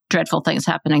description of dreadful things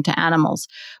happening to animals.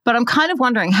 But I'm kind of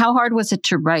wondering, how hard was it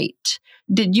to write?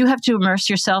 Did you have to immerse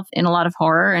yourself in a lot of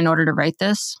horror in order to write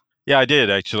this? Yeah, I did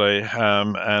actually,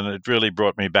 and it really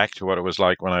brought me back to what it was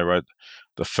like when I wrote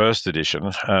the first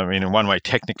edition. I mean, in one way,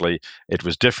 technically, it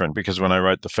was different because when I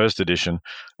wrote the first edition,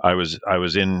 I was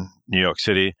in New York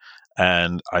City,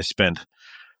 and I spent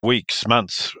weeks,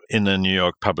 months in the New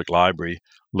York Public Library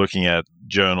looking at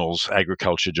journals,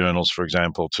 agriculture journals, for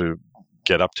example, to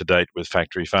get up to date with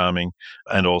factory farming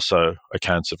and also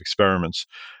accounts of experiments.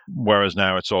 Whereas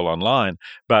now it's all online.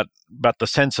 But the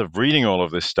sense of reading all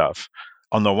of this stuff,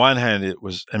 on the one hand, it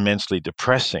was immensely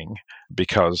depressing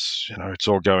because it's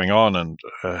all going on and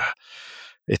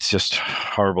it's just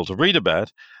horrible to read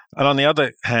about. And on the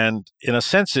other hand, in a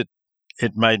sense, it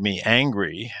made me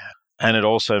angry, and it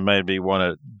also made me want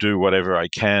to do whatever I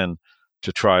can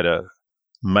to try to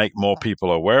make more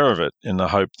people aware of it, in the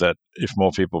hope that if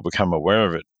more people become aware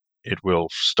of it, it will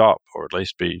stop or at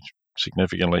least be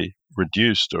significantly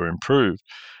reduced or improved.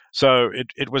 So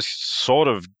it was sort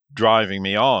of driving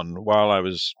me on while I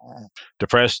was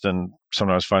depressed and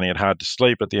sometimes finding it hard to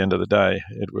sleep at the end of the day.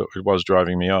 It was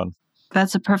driving me on.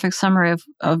 That's a perfect summary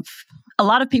of a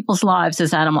lot of people's lives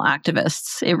as animal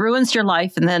activists. It ruins your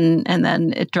life, and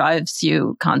then it drives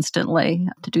you constantly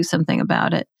to do something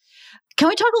about it. Can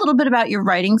we talk a little bit about your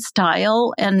writing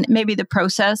style and maybe the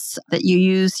process that you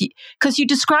use? Because you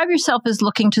describe yourself as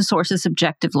looking to sources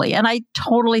objectively, and I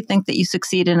totally think that you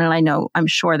succeed in it. I'm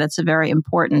sure that's a very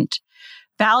important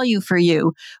value for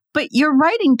you. But your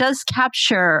writing does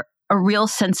capture a real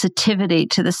sensitivity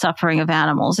to the suffering of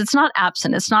animals. It's not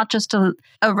absent. It's not just a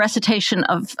recitation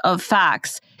of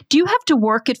facts. Do you have to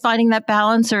work at finding that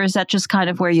balance, or is that just kind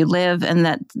of where you live and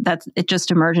that it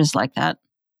just emerges like that?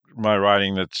 My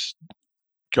writing that's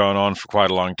gone on for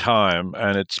quite a long time,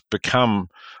 and it's become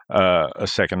a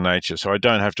second nature. So I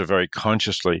don't have to very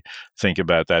consciously think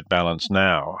about that balance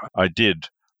now. I did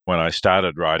when I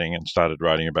started writing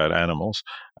about animals.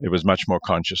 It was much more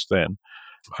conscious then.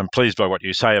 I'm pleased by what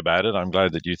you say about it. I'm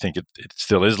glad that you think it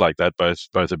still is like that,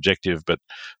 both objective but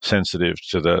sensitive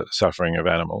to the suffering of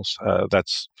animals.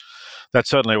 That's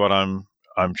certainly what I'm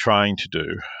trying to do.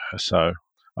 So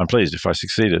I'm pleased if I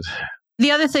succeeded.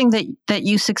 The other thing that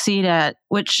you succeed at,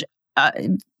 which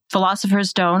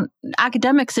philosophers don't,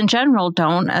 academics in general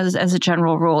don't, as a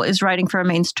general rule, is writing for a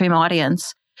mainstream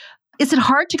audience. Is it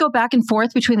hard to go back and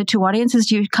forth between the two audiences?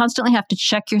 Do you constantly have to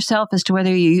check yourself as to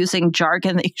whether you're using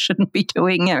jargon that you shouldn't be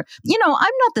doing? Or,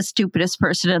 I'm not the stupidest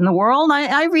person in the world.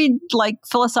 I read like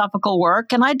philosophical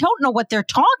work and I don't know what they're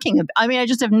talking about. I mean, I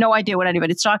just have no idea what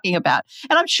anybody's talking about.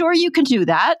 And I'm sure you can do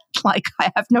that. Like,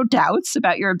 I have no doubts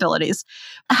about your abilities.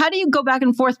 How do you go back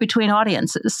and forth between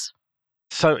audiences?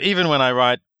 So even when I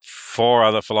write for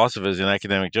other philosophers in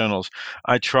academic journals,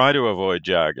 I try to avoid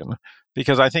jargon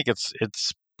because I think it's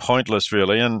pointless,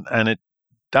 really, and it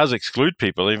does exclude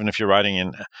people. Even if you're writing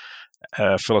in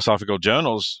philosophical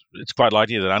journals, it's quite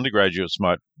likely that undergraduates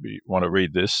might want to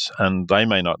read this, and they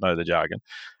may not know the jargon.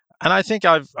 And I think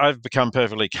I've become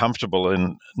perfectly comfortable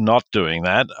in not doing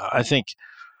that. I think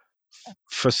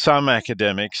for some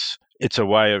academics, it's a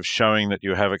way of showing that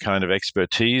you have a kind of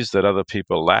expertise that other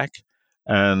people lack,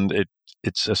 and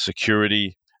it's a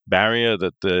security barrier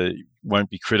that they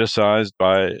won't be criticized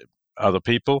by other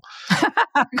people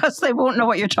because they won't know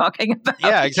what you're talking about.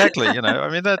 Yeah, exactly. I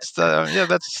mean,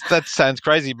 that sounds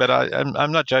crazy, but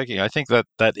I'm not joking. I think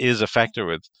that is a factor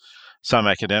with some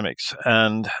academics,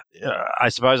 and I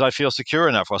suppose I feel secure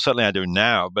enough. Well, certainly I do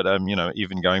now, but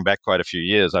even going back quite a few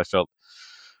years, I felt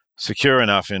secure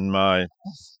enough in my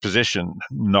position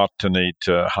not to need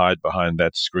to hide behind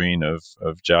that screen of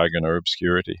jargon or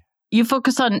obscurity. You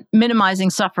focus on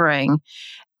minimizing suffering.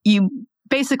 You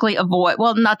basically avoid,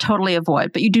 well, not totally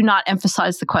avoid, but you do not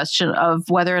emphasize the question of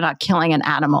whether or not killing an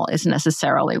animal is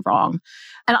necessarily wrong.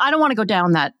 And I don't want to go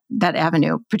down that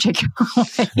avenue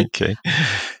particularly. Okay.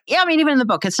 Yeah, I mean, even in the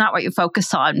book, it's not what you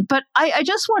focus on. But I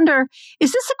just wonder,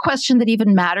 is this a question that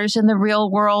even matters in the real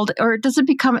world, or does it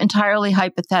become entirely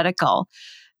hypothetical?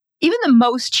 even the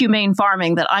most humane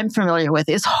farming that I'm familiar with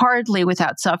is hardly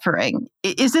without suffering.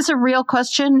 Is this a real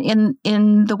question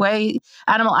in the way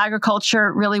animal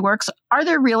agriculture really works? Are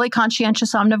there really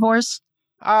conscientious omnivores?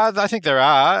 I think there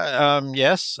are,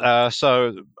 yes.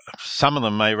 So some of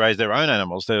them may raise their own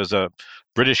animals. There was a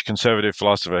British conservative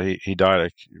philosopher, he died a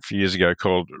few years ago,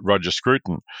 called Roger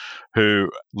Scruton, who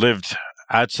lived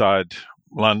outside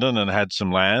London and had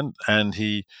some land, and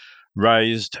he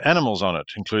raised animals on it,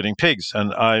 including pigs.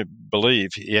 And I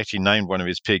believe he actually named one of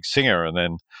his pigs Singer and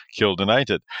then killed and ate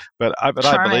it. But I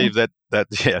believe that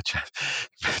yeah,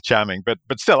 charming. But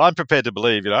still, I'm prepared to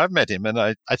believe. I've met him, and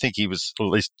I think he was at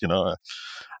least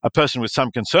a person with some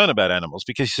concern about animals,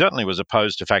 because he certainly was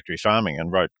opposed to factory farming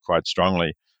and wrote quite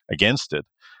strongly against it.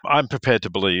 I'm prepared to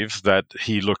believe that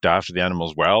he looked after the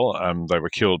animals well. They were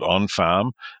killed on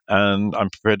farm, and I'm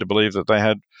prepared to believe that they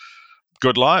had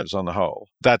good lives on the whole.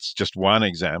 That's just one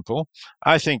example.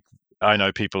 I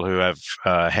know people who have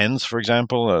hens, for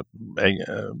example. They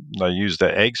use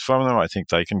their eggs from them. I think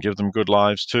they can give them good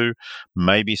lives too.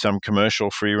 Maybe some commercial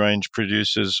free-range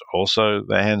producers also,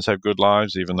 their hens have good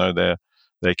lives, even though they're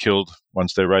killed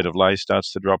once their rate of lay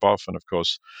starts to drop off. And of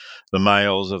course, the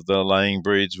males of the laying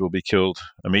breeds will be killed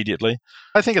immediately.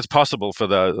 I think it's possible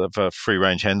for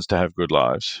free-range hens to have good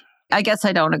lives. I guess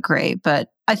I don't agree, but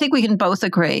I think we can both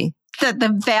agree that the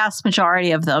vast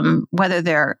majority of them, whether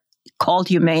they're called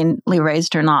humanely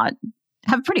raised or not,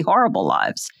 have pretty horrible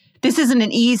lives. This isn't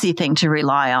an easy thing to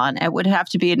rely on. It would have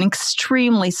to be an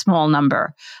extremely small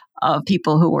number of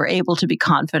people who were able to be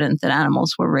confident that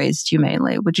animals were raised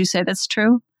humanely. Would you say that's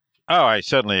true? Oh, I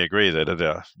certainly agree that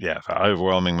the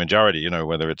overwhelming majority,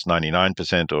 whether it's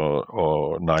 99%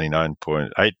 or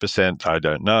 99.8%, I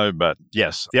don't know. But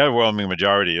yes, the overwhelming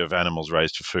majority of animals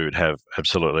raised for food have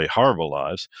absolutely horrible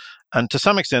lives. And to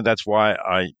some extent, that's why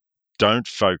I don't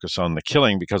focus on the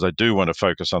killing, because I do want to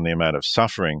focus on the amount of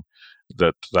suffering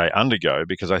that they undergo,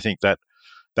 because I think that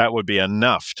would be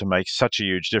enough to make such a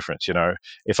huge difference.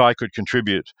 If I could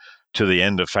contribute to the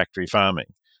end of factory farming,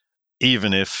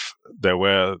 even if there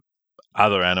were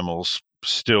other animals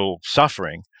still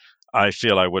suffering, I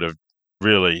feel I would have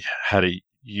really had a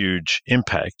huge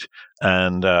impact,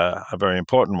 and a very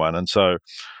important one. And so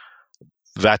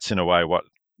that's in a way what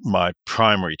my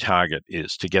primary target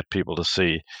is, to get people to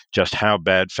see just how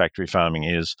bad factory farming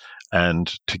is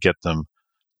and to get them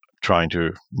trying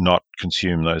to not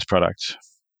consume those products.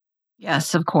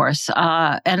 Yes, of course.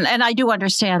 And I do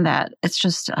understand that. It's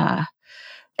just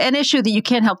an issue that you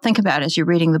can't help think about as you're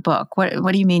reading the book.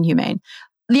 What do you mean humane?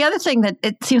 The other thing that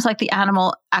it seems like the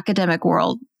animal academic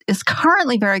world is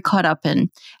currently very caught up in,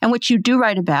 and which you do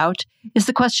write about, is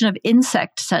the question of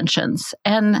insect sentience.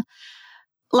 And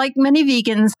like many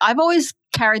vegans, I've always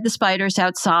carried the spiders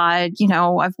outside.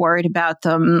 I've worried about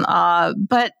them,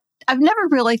 but I've never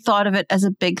really thought of it as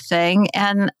a big thing.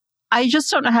 And I just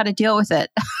don't know how to deal with it.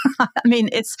 I mean,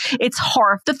 it's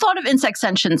horror. The thought of insect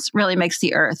sentience really makes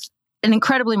the Earth an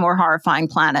incredibly more horrifying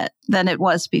planet than it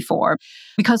was before,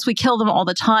 because we kill them all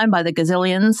the time by the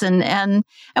gazillions, and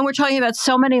we're talking about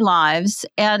so many lives,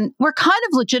 and we're kind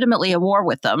of legitimately at war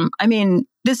with them. I mean,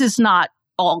 this is not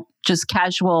all just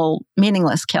casual,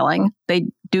 meaningless killing. They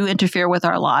do interfere with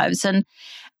our lives, and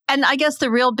I guess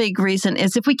the real big reason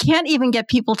is, if we can't even get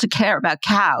people to care about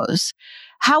cows,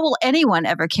 how will anyone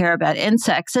ever care about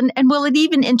insects? And will it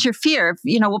even interfere?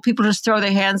 Will people just throw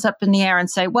their hands up in the air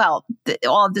and say, well,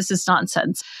 all of this is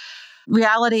nonsense?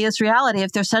 Reality is reality.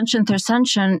 If they're sentient, they're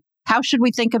sentient. How should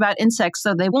we think about insects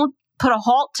so they won't put a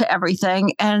halt to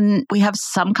everything and we have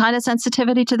some kind of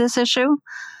sensitivity to this issue?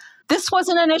 This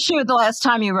wasn't an issue the last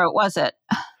time you wrote, was it?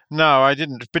 No, I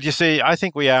didn't. But you see, I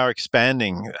think we are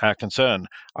expanding our concern.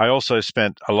 I also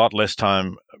spent a lot less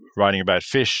time writing about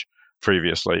fish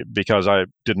previously, because I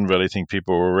didn't really think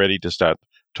people were ready to start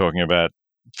talking about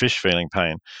fish feeling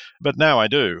pain. But now I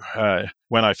do.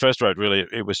 When I first wrote, really,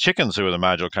 it was chickens who were the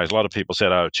marginal case. A lot of people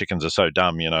said, oh, chickens are so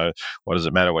dumb, what does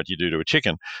it matter what you do to a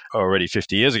chicken? Already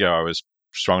 50 years ago, I was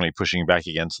strongly pushing back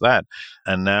against that.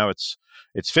 And now it's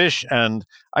fish. And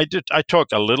I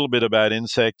talked a little bit about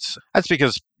insects. That's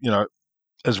because,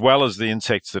 as well as the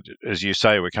insects that, as you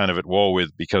say, we're kind of at war with,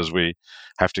 because we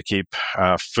have to keep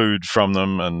food from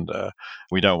them, and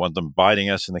we don't want them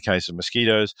biting us in the case of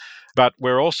mosquitoes. But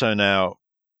we're also now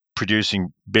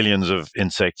producing billions of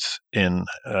insects in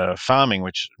farming,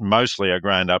 which mostly are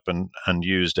ground up and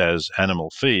used as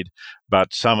animal feed.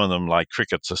 But some of them, like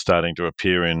crickets, are starting to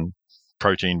appear in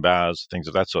protein bars, things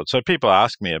of that sort. So people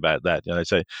ask me about that. They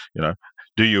say,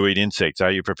 do you eat insects?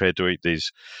 Are you prepared to eat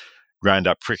these ground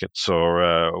up crickets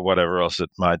or whatever else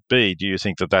it might be? Do you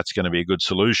think that that's going to be a good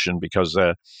solution? Because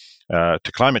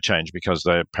to climate change because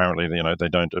they apparently, they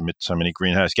don't emit so many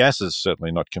greenhouse gases,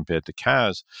 certainly not compared to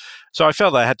cows. So I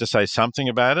felt I had to say something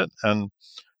about it. And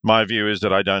my view is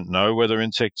that I don't know whether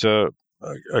insects are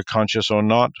conscious or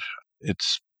not.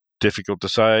 It's difficult to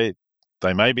say.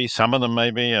 They may be, some of them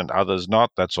may be, and others not.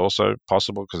 That's also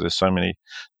possible because there's so many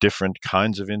different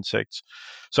kinds of insects.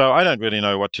 So I don't really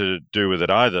know what to do with it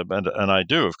either. And I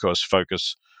do, of course,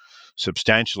 focus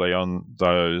substantially on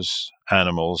those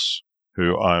animals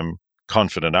who I'm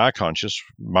confident are conscious,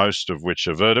 most of which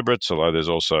are vertebrates, although there's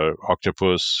also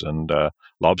octopus and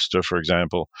lobster, for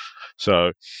example.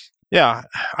 So yeah,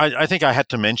 I think I had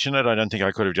to mention it. I don't think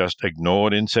I could have just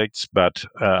ignored insects, but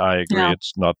I agree Yeah.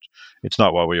 it's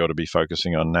not what we ought to be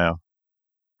focusing on now.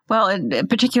 Well, and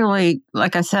particularly,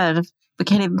 like I said, if we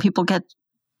can't even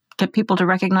get people to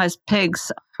recognize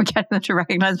pigs, or get them to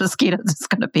recognize mosquitoes, it's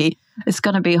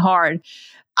going to be hard.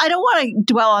 I don't want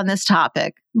to dwell on this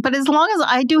topic, but as long as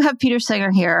I do have Peter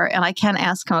Singer here and I can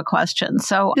ask him a question.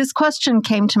 So this question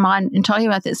came to mind in talking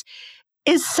about this.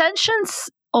 Is sentience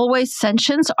always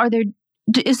sentience?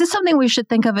 Is this something we should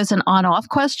think of as an on-off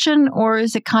question, or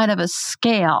is it kind of a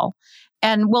scale?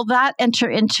 And will that enter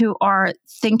into our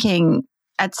thinking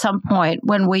at some point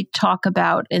when we talk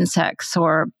about insects,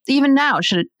 or even now,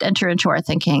 should it enter into our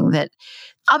thinking that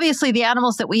obviously the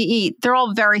animals that we eat, they're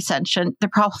all very sentient. They're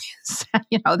probably,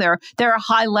 they're a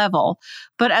high level.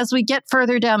 But as we get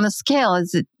further down the scale,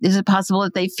 is it possible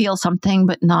that they feel something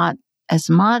but not as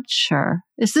much? Or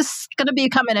is this going to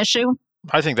become an issue?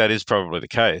 I think that is probably the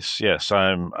case. Yes,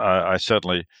 I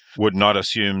certainly would not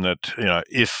assume that,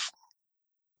 if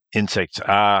insects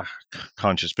are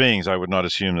conscious beings, I would not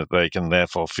assume that they can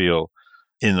therefore feel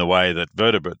in the way that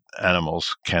vertebrate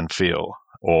animals can feel,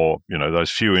 or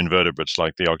those few invertebrates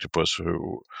like the octopus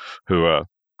who are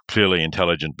clearly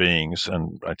intelligent beings,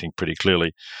 and I think pretty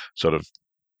clearly sort of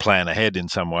plan ahead in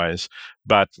some ways.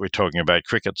 But we're talking about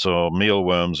crickets or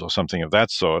mealworms or something of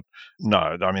that sort.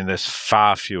 No, I mean, there's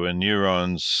far fewer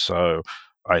neurons, so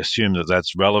I assume that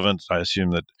that's relevant. I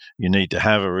assume that you need to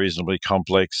have a reasonably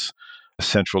complex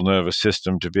central nervous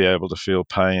system to be able to feel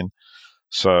pain.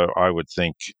 So I would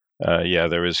think,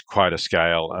 there is quite a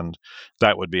scale, and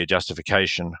that would be a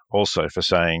justification also for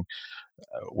saying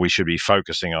we should be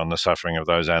focusing on the suffering of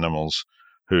those animals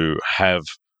who have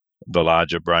the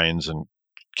larger brains and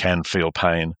can feel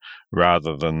pain,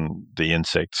 rather than the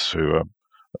insects who are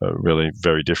really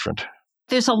very different.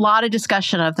 There's a lot of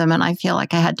discussion of them, and I feel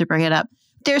like I had to bring it up.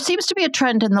 There seems to be a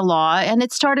trend in the law, and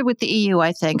it started with the EU,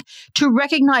 I think, to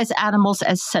recognize animals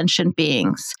as sentient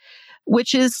beings,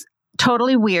 which is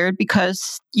totally weird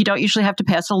because you don't usually have to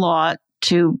pass a law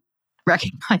to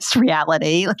recognize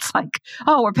reality. It's like,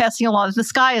 oh, we're passing a law that the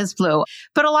sky is blue.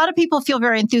 But a lot of people feel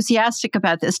very enthusiastic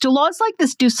about this. Do laws like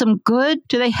this do some good?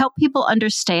 Do they help people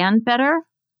understand better?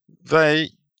 They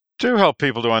do help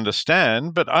people to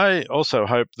understand, but I also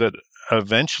hope that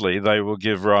eventually they will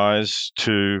give rise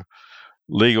to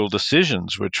legal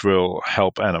decisions which will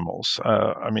help animals.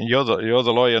 I mean, you're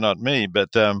the lawyer, not me, but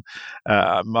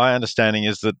my understanding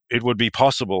is that it would be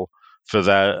possible for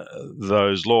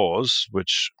those laws,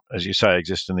 which, as you say,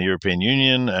 exist in the European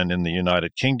Union and in the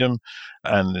United Kingdom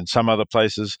and in some other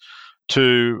places,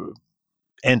 to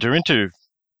enter into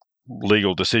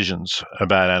legal decisions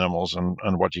about animals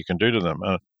and what you can do to them.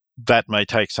 That may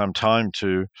take some time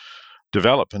to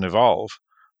develop and evolve,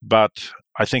 but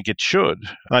I think it should.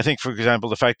 And I think, for example,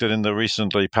 the fact that in the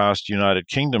recently passed United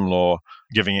Kingdom law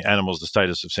giving animals the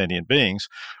status of sentient beings,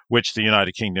 which the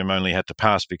United Kingdom only had to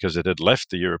pass because it had left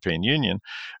the European Union,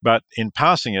 but in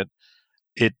passing it,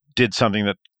 it did something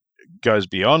that goes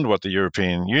beyond what the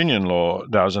European Union law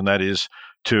does, and that is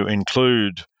to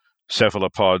include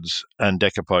cephalopods and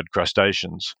decapod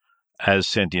crustaceans as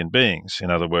sentient beings.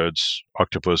 In other words,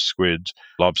 octopus, squid,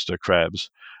 lobster, crabs.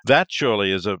 That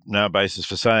surely is a now basis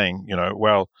for saying,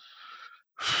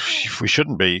 we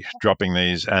shouldn't be dropping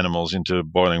these animals into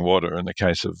boiling water. In the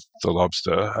case of the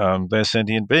lobster, they're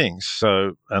sentient beings.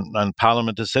 So, and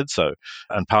Parliament has said so,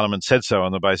 and Parliament said so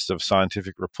on the basis of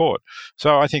scientific report.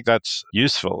 So I think that's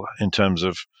useful in terms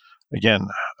of, again,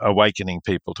 awakening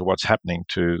people to what's happening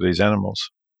to these animals.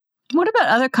 What about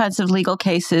other kinds of legal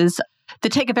cases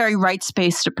that take a very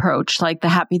rights-based approach, like the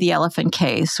Happy the Elephant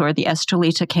case or the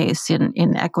Estrelita case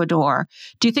in Ecuador?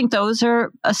 Do you think those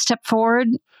are a step forward?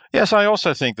 Yes, I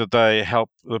also think that they help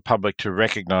the public to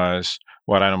recognize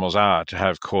what animals are, to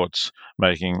have courts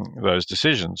making those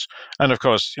decisions. And of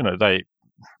course, the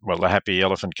Happy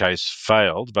Elephant case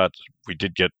failed, but we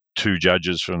did get two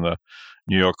judges from the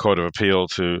New York Court of Appeal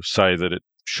to say that it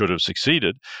should have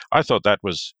succeeded. I thought that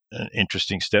was an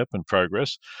interesting step and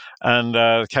progress.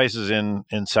 And cases in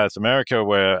South America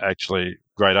where actually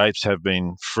great apes have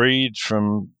been freed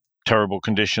from terrible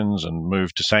conditions and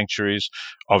moved to sanctuaries,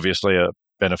 obviously are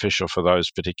beneficial for those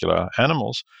particular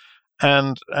animals.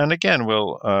 And again,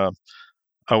 will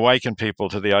awaken people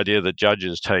to the idea that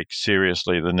judges take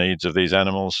seriously the needs of these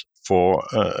animals for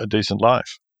a decent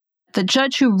life. The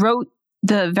judge who wrote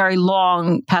the very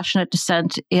long, passionate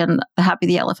dissent in the Happy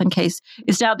the Elephant case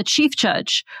is now the chief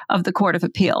judge of the Court of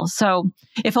Appeal. So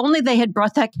if only they had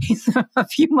brought that case a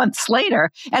few months later.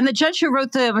 And the judge who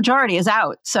wrote the majority is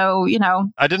out. So,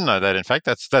 I didn't know that. In fact,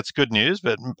 that's good news.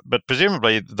 But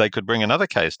presumably they could bring another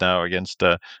case now against,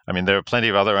 there are plenty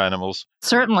of other animals.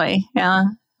 Certainly. Yeah.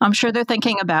 I'm sure they're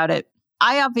thinking about it.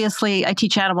 I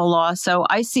teach animal law. So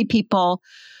I see people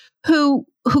who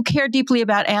care deeply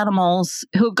about animals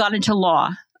who have gone into law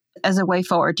as a way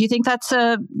forward. Do you think do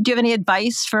you have any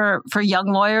advice for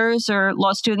young lawyers or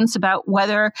law students about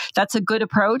whether that's a good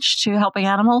approach to helping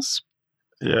animals?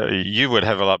 Yeah, you would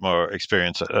have a lot more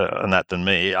experience on that than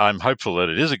me. I'm hopeful that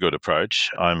it is a good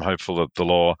approach. I'm hopeful that the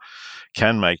law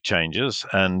can make changes.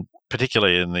 And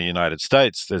particularly in the United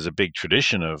States, there's a big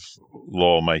tradition of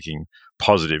law making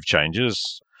positive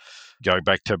changes. Going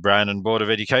back to Brandon Board of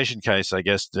Education case, I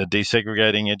guess, the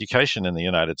desegregating education in the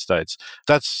United States.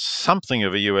 That's something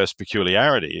of a US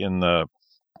peculiarity. In the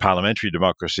parliamentary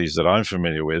democracies that I'm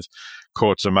familiar with,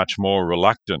 courts are much more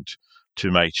reluctant to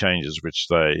make changes which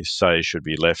they say should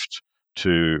be left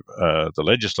to the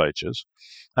legislatures.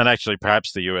 And actually,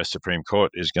 perhaps the US Supreme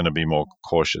Court is going to be more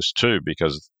cautious too,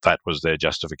 because that was their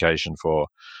justification for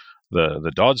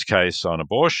the Dodds case on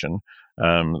abortion,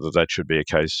 that should be a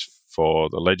case for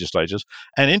the legislatures.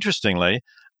 And interestingly,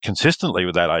 consistently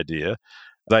with that idea,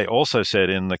 they also said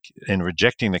in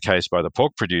rejecting the case by the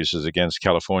pork producers against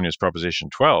California's Proposition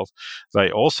 12,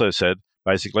 they also said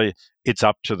basically it's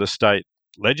up to the state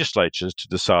legislatures to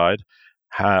decide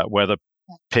whether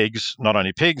pigs, not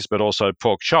only pigs, but also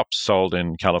pork chops sold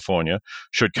in California,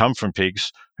 should come from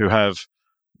pigs who have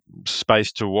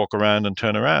space to walk around and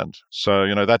turn around. So,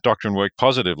 that doctrine worked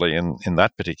positively in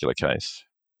that particular case.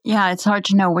 Yeah, it's hard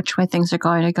to know which way things are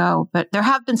going to go, but there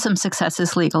have been some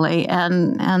successes legally,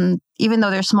 and even though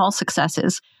they're small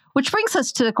successes, which brings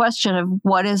us to the question of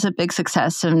what is a big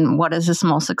success and what is a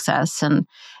small success, and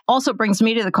also brings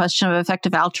me to the question of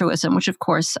effective altruism, which of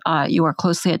course you are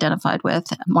closely identified with,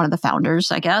 one of the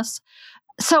founders, I guess.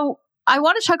 So I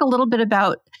want to talk a little bit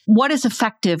about what is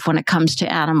effective when it comes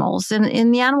to animals.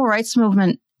 In the animal rights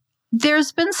movement,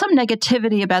 there's been some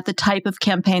negativity about the type of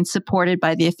campaign supported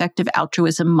by the effective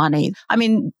altruism money. I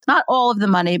mean, not all of the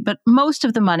money, but most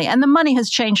of the money. And the money has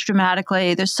changed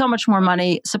dramatically. There's so much more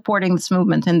money supporting this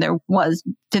movement than there was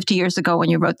 50 years ago when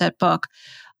you wrote that book.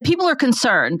 People are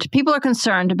concerned. People are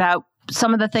concerned about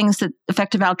some of the things that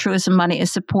effective altruism money is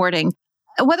supporting,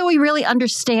 whether we really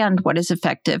understand what is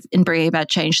effective in bringing about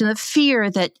change, and the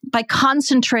fear that by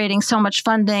concentrating so much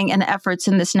funding and efforts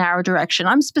in this narrow direction,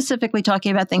 I'm specifically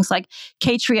talking about things like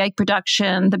cage-free egg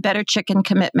production, the better chicken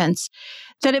commitments,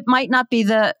 that it might not be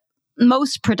the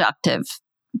most productive.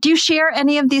 Do you share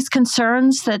any of these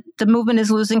concerns that the movement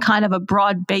is losing kind of a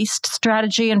broad-based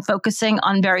strategy and focusing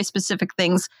on very specific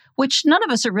things, which none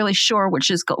of us are really sure which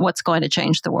is what's going to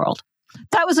change the world?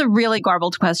 That was a really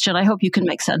garbled question. I hope you can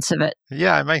make sense of it.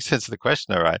 Yeah, it makes sense of the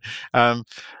question, all right.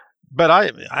 But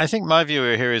I think my view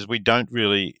here is we don't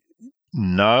really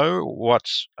know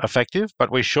what's effective,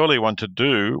 but we surely want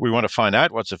to find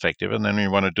out what's effective, and then we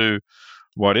want to do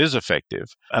what is effective.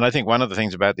 And I think one of the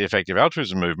things about the effective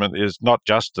altruism movement is not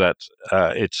just that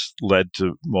it's led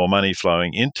to more money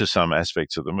flowing into some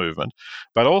aspects of the movement,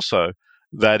 but also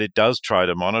that it does try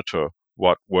to monitor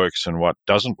what works and what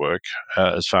doesn't work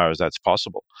as far as that's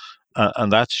possible.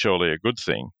 And that's surely a good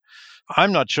thing.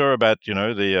 I'm not sure about,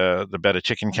 the Better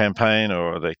Chicken campaign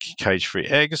or the cage-free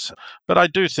eggs, but I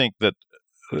do think that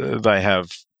they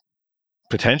have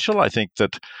potential. I think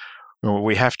that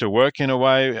we have to work in a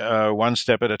way, one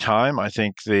step at a time. I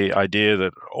think the idea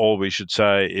that all we should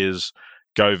say is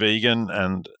go vegan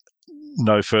and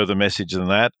no further message than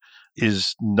that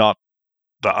is not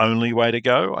the only way to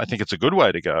go. I think it's a good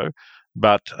way to go.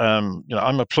 But,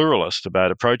 I'm a pluralist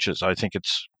about approaches. I think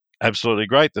it's absolutely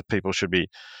great that people should be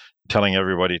telling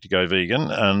everybody to go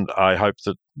vegan, and I hope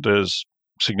that there's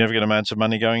significant amounts of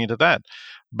money going into that.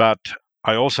 But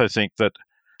I also think that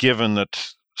given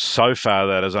that so far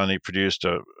that has only produced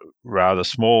a rather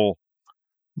small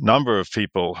number of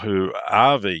people who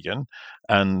are vegan,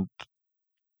 and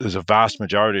there's a vast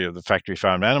majority of the factory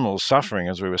farmed animals suffering,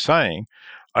 as we were saying,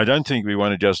 I don't think we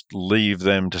want to just leave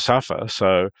them to suffer.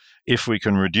 So if we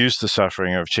can reduce the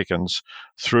suffering of chickens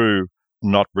through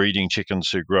not breeding chickens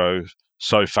who grow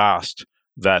so fast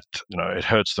that it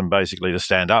hurts them basically to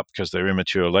stand up because their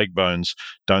immature leg bones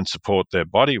don't support their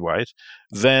body weight,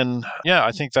 then yeah,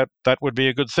 I think that would be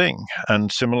a good thing.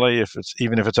 And similarly,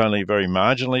 even if it's only very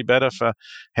marginally better for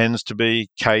hens to be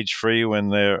cage free when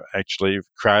they're actually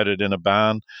crowded in a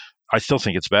barn, I still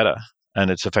think it's better,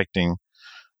 and it's affecting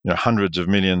hundreds of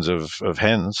millions of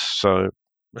hens. So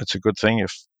it's a good thing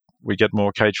if we get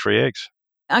more cage-free eggs.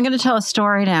 I'm going to tell a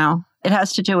story now. It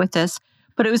has to do with this,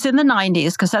 but it was in the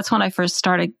 90s because that's when I first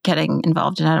started getting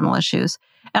involved in animal issues.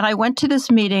 And I went to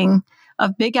this meeting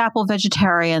of Big Apple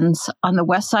vegetarians on the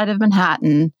west side of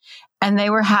Manhattan, and they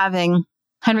were having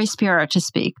Henry Spira to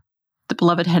speak, the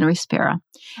beloved Henry Spira.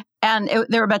 And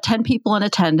there were about 10 people in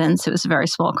attendance. It was a very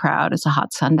small crowd. It's a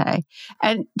hot Sunday.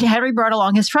 And Henry brought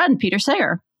along his friend, Peter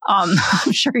Singer. I'm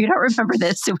sure you don't remember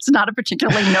this. It was not a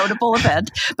particularly notable event.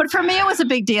 But for me, it was a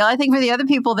big deal. I think for the other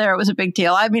people there, it was a big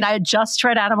deal. I mean, I had just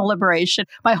read Animal Liberation.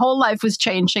 My whole life was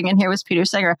changing. And here was Peter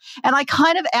Singer. And I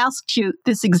kind of asked you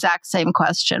this exact same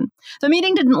question. The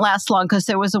meeting didn't last long because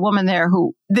there was a woman there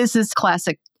who, this is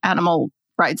classic animal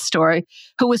rights story,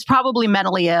 who was probably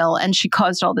mentally ill, and she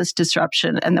caused all this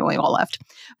disruption, and then we all left.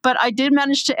 But I did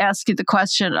manage to ask you the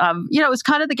question of, it was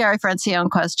kind of the Gary Francione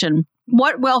question.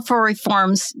 What welfare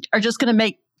reforms are just going to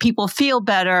make people feel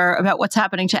better about what's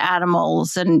happening to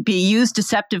animals and be used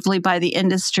deceptively by the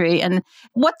industry? And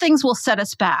what things will set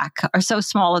us back are so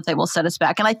small that they will set us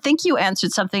back? And I think you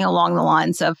answered something along the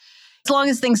lines of, as long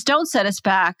as things don't set us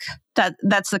back,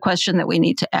 that's the question that we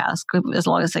need to ask, as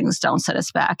long as things don't set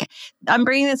us back. I'm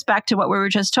bringing this back to what we were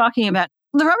just talking about.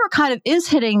 The rubber kind of is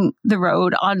hitting the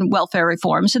road on welfare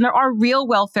reforms, and there are real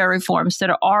welfare reforms that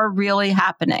are really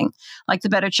happening, like the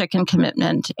Better Chicken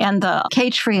Commitment and the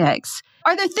cage-free eggs.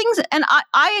 Are there things, and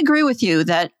I agree with you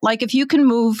that, like, if you can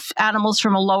move animals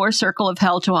from a lower circle of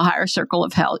hell to a higher circle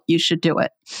of hell, you should do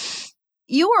it.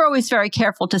 You were always very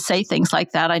careful to say things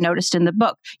like that, I noticed in the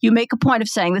book. You make a point of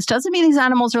saying this doesn't mean these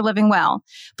animals are living well.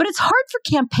 But it's hard for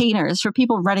campaigners, for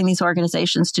people running these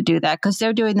organizations to do that because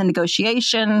they're doing the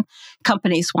negotiation.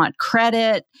 Companies want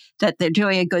credit that they're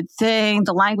doing a good thing.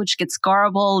 The language gets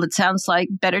garbled. It sounds like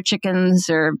better chickens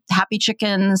or happy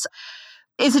chickens.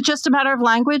 Is it just a matter of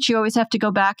language? You always have to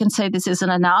go back and say this isn't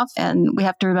enough, and we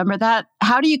have to remember that.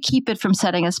 How do you keep it from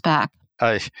setting us back?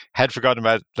 I had forgotten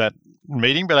about that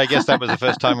meeting, but I guess that was the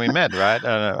first time we met, right?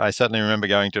 I certainly remember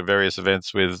going to various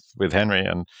events with Henry,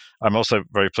 and I'm also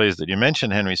very pleased that you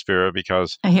mentioned Henry Spira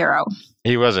because a hero.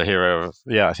 He was a hero.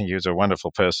 Yeah, I think he was a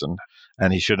wonderful person,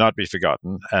 and he should not be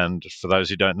forgotten. And for those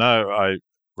who don't know, I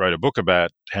wrote a book about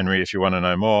Henry. If you want to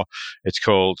know more, it's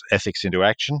called Ethics into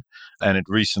Action, and it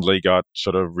recently got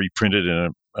sort of reprinted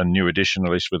in a new edition,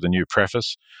 at least with a new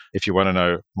preface. If you want to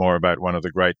know more about one of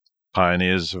the great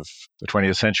pioneers of the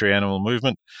 20th century animal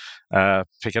movement,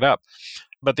 pick it up.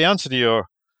 But the answer to your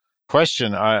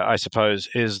question, I suppose,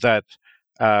 is that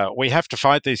we have to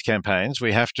fight these campaigns.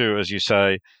 We have to, as you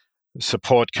say,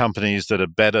 support companies that are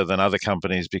better than other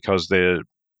companies because they're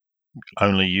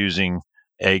only using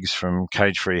eggs from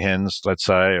cage-free hens, let's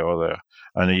say, or they're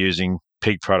only using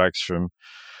pig products from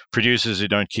producers who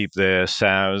don't keep their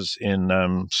sows in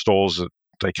stalls that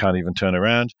they can't even turn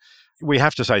around. We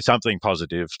have to say something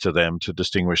positive to them to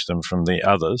distinguish them from the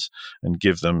others and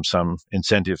give them some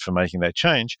incentive for making that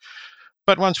change.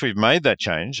 But once we've made that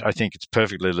change, I think it's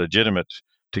perfectly legitimate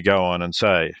to go on and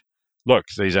say, look,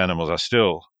 these animals are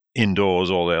still indoors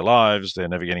all their lives. They're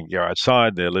never getting to go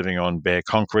outside. They're living on bare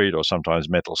concrete or sometimes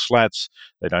metal slats.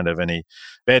 They don't have any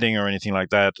bedding or anything like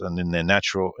that. And in their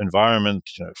natural environment,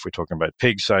 if we're talking about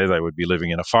pigs, say, they would be living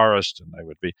in a forest and they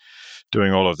would be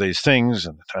doing all of these things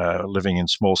and living in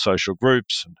small social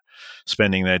groups and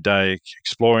spending their day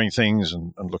exploring things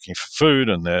and looking for food,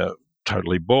 and they're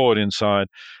totally bored inside.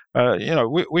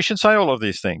 We should say all of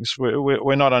these things.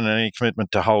 We're not on any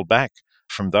commitment to hold back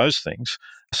from those things.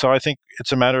 So I think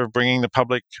it's a matter of bringing the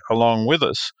public along with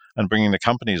us and bringing the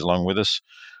companies along with us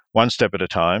one step at a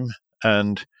time.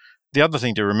 And the other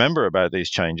thing to remember about these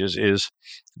changes is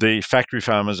the factory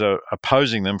farmers are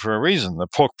opposing them for a reason. The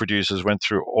pork producers went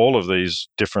through all of these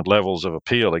different levels of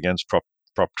appeal against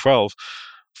Prop 12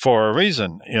 for a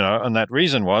reason, and that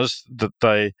reason was that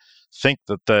they think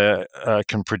that they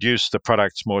can produce the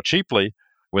products more cheaply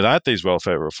without these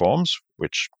welfare reforms,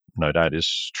 which no doubt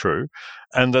is true,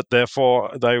 and that therefore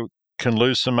they can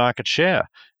lose some market share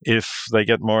if they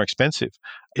get more expensive.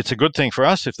 It's a good thing for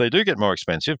us if they do get more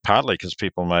expensive, partly because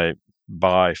people may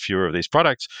buy fewer of these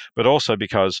products, but also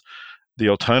because the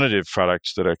alternative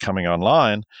products that are coming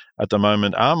online at the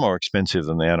moment are more expensive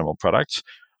than the animal products.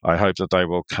 I hope that they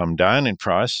will come down in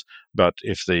price, but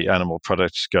if the animal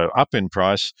products go up in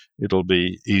price, it'll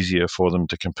be easier for them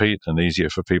to compete and easier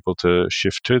for people to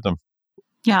shift to them.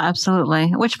 Yeah, absolutely.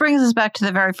 Which brings us back to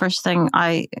the very first thing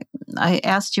I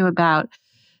asked you about,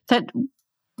 that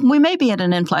we may be at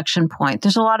an inflection point.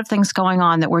 There's a lot of things going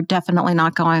on that were definitely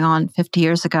not going on 50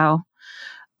 years ago.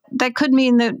 That could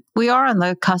mean that we are on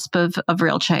the cusp of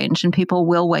real change, and people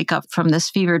will wake up from this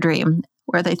fever dream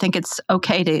where they think it's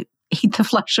okay to eat the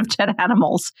flesh of dead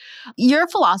animals. You're a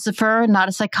philosopher, not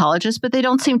a psychologist, but they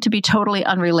don't seem to be totally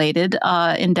unrelated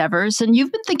endeavors. And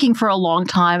you've been thinking for a long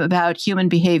time about human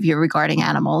behavior regarding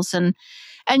animals. And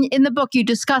in the book, you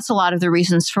discuss a lot of the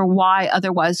reasons for why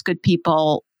otherwise good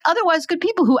people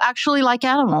who actually like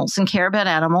animals and care about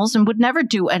animals and would never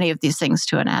do any of these things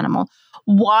to an animal,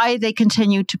 why they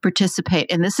continue to participate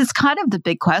in this is kind of the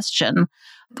big question.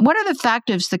 What are the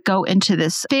factors that go into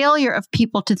this failure of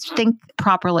people to think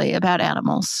properly about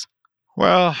animals?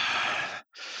 Well,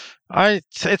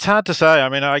 it's hard to say. I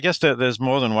mean, I guess that there's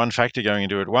more than one factor going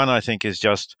into it. One, I think, is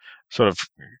just sort of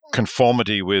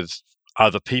conformity with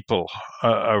other people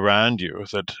around you,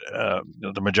 that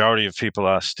the majority of people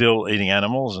are still eating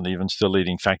animals and even still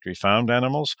eating factory farmed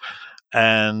animals.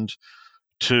 And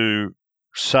to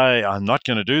say, I'm not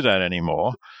going to do that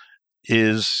anymore,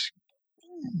 is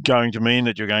going to mean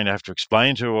that you're going to have to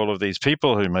explain to all of these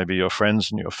people who may be your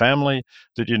friends and your family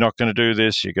that you're not going to do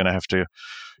this. You're going to have to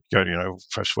go to,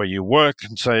 first where you work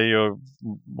and say you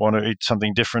want to eat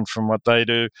something different from what they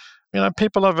do.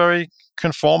 People are very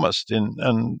conformist,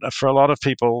 and for a lot of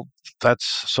people, that's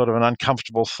sort of an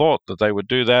uncomfortable thought that they would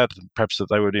do that, and perhaps that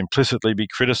they would implicitly be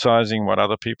criticizing what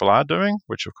other people are doing,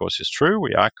 which of course is true.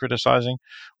 We are criticizing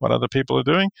what other people are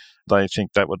doing. They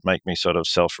think that would make me sort of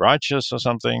self-righteous or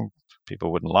something.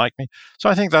 People wouldn't like me. So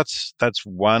I think that's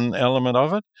one element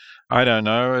of it. I don't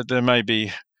know. There may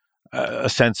be a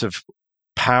sense of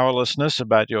powerlessness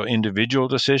about your individual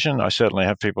decision. I certainly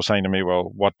have people saying to me,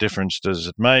 well, what difference does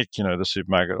it make? The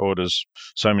supermarket orders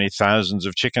so many thousands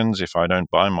of chickens. If I don't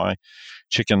buy my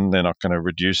chicken, they're not going to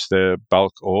reduce their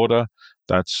bulk order.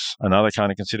 That's another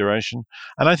kind of consideration.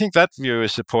 And I think that view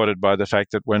is supported by the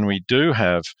fact that when we do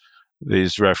have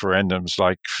these referendums,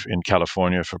 like in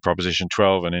California for Proposition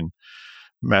 12 and in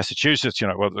Massachusetts,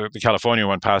 the California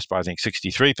one passed by, I think,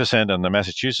 63%, and the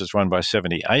Massachusetts one by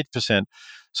 78%.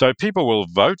 So people will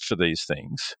vote for these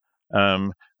things,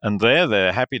 and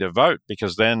they're happy to vote,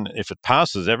 because then if it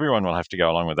passes, everyone will have to go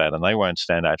along with that, and they won't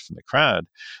stand out from the crowd.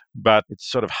 But it's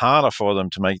sort of harder for them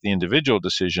to make the individual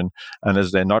decision, and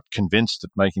as they're not convinced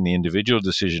that making the individual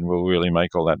decision will really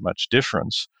make all that much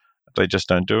difference, they just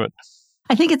don't do it.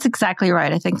 I think it's exactly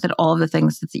right. I think that all of the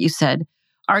things that you said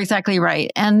are exactly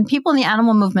right. And people in the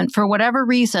animal movement, for whatever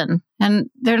reason, and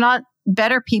they're not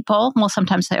better people, well,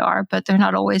 sometimes they are, but they're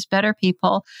not always better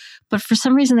people. But for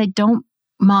some reason, they don't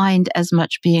mind as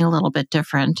much being a little bit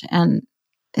different. And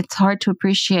it's hard to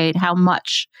appreciate how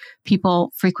much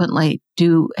people frequently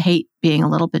do hate being a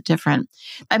little bit different.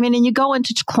 I mean, and you go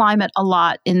into climate a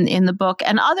lot in the book,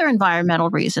 and other environmental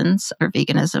reasons for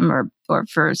veganism or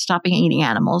for stopping eating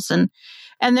animals.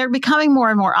 And they're becoming more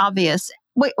and more obvious.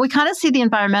 We kind of see the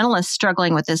environmentalists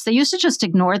struggling with this. They used to just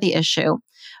ignore the issue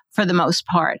for the most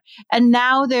part. And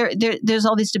now there's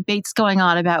all these debates going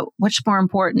on about what's more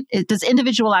important. Does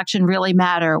individual action really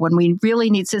matter when we really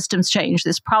need systems change?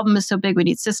 This problem is so big, we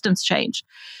need systems change.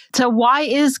 So why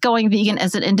is going vegan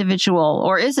as an individual,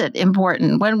 or is it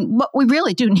important when what we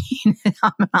really do need,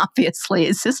 obviously,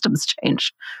 is systems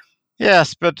change?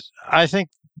 Yes, but I think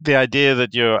the idea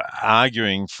that you're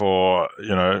arguing for,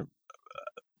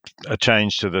 a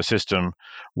change to the system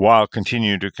while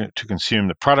continuing to consume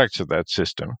the products of that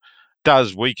system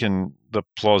does weaken the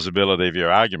plausibility of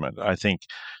your argument. I think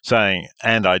saying,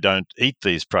 and I don't eat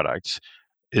these products,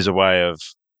 is a way of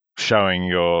showing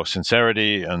your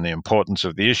sincerity and the importance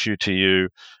of the issue to you.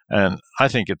 And I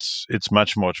think it's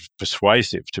much more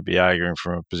persuasive to be arguing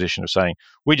from a position of saying,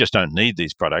 we just don't need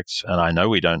these products, and I know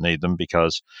we don't need them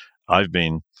because I've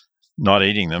been not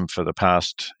eating them for the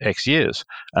past X years,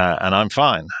 and I'm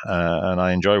fine, and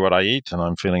I enjoy what I eat, and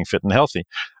I'm feeling fit and healthy.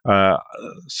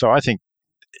 So I think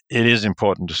it is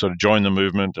important to sort of join the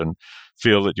movement and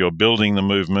feel that you're building the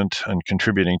movement and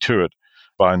contributing to it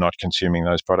by not consuming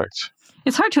those products.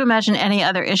 It's hard to imagine any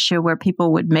other issue where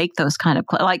people would make those kind of,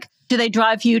 like, do they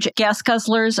drive huge gas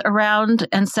guzzlers around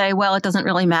and say, well, it doesn't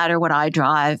really matter what I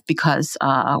drive because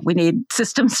we need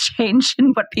systems change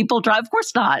in what people drive? Of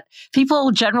course not.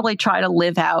 People generally try to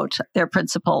live out their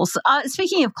principles.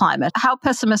 Speaking of climate, how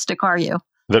pessimistic are you?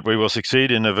 That we will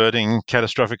succeed in averting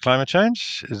catastrophic climate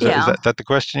change? Is that the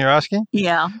question you're asking?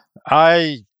 Yeah.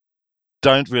 I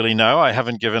don't really know. I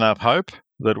haven't given up hope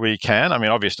that we can. I mean,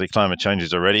 obviously, climate change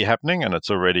is already happening, and it's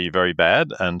already very bad.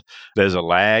 And there's a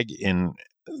lag in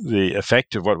the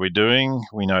effect of what we're doing.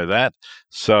 We know that.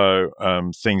 So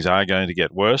things are going to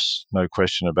get worse, no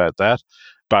question about that.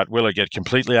 But will it get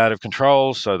completely out of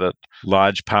control so that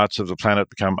large parts of the planet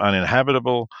become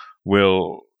uninhabitable?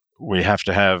 Will we have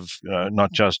to have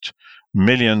not just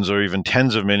millions or even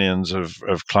tens of millions of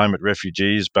climate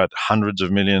refugees, but hundreds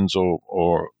of millions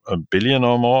or a billion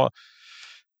or more?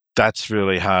 That's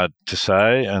really hard to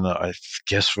say. And I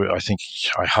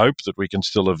hope that we can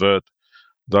still avert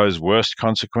those worst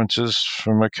consequences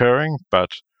from occurring,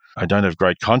 but I don't have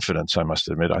great confidence, I must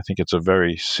admit. I think it's a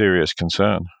very serious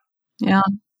concern. Yeah.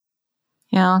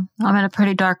 I'm in a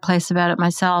pretty dark place about it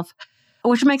myself,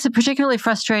 which makes it particularly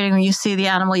frustrating when you see the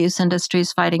animal use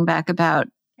industries fighting back about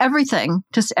everything,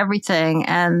 just everything,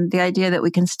 and the idea that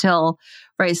we can still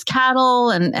raise cattle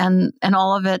and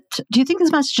all of it. Do you think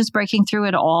this message is breaking through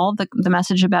at all, the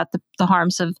message about the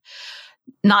harms of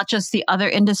not just the other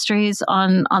industries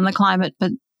on the climate,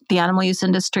 but the animal use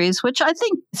industries, which I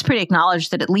think is pretty acknowledged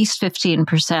that at least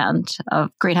 15% of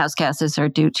greenhouse gases are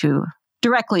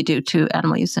directly due to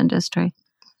animal use industry?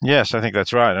 Yes, I think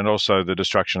that's right. And also the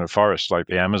destruction of forests like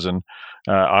the Amazon,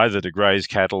 either to graze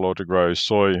cattle or to grow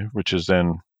soy, which is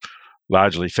then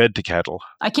largely fed to cattle.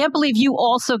 I can't believe you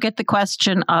also get the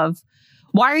question of,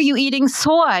 why are you eating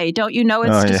soy? Don't you know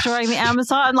it's destroying the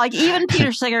Amazon? Like, even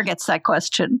Peter Singer gets that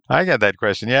question. I get that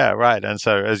question, yeah, right. And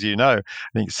so, as you know,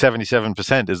 I think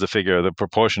 77% is the figure, the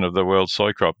proportion of the world's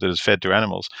soy crop that is fed to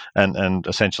animals and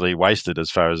essentially wasted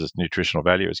as far as its nutritional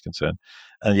value is concerned.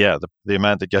 And yeah, the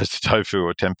amount that goes to tofu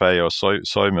or tempeh or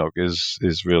soy milk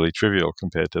is really trivial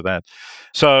compared to that.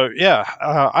 So yeah,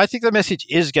 I think the message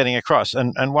is getting across.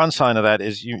 And one sign of that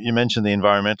is you mentioned the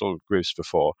environmental groups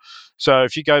before. So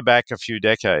if you go back a few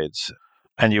decades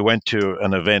and you went to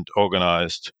an event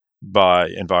organized by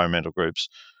environmental groups,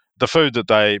 the food that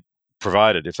they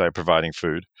provided, if they're providing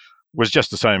food, was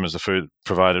just the same as the food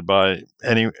provided by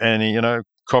any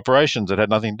corporations that had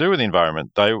nothing to do with the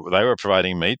environment. They were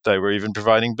providing meat. They were even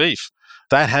providing beef.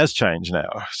 That has changed now.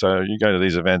 So you go to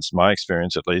these events, my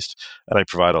experience at least, and they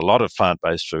provide a lot of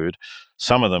plant-based food.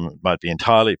 Some of them might be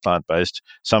entirely plant-based.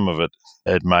 Some of it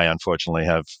may unfortunately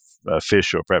have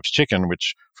fish or perhaps chicken,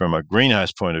 which from a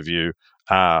greenhouse point of view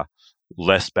are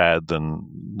less bad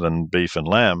than beef and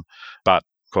lamb. But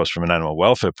of course, from an animal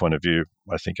welfare point of view,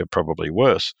 I think are probably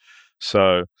worse.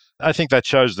 So I think that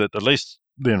shows that at least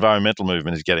the environmental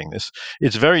movement is getting this.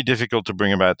 It's very difficult to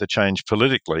bring about the change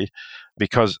politically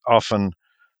because often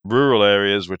rural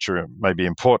areas, which are maybe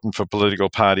important for political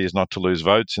parties not to lose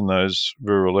votes in those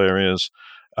rural areas,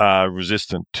 are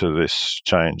resistant to this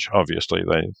change. Obviously,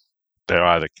 they're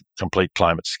either complete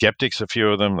climate skeptics, a few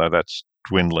of them, though that's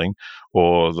dwindling,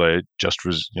 or they just,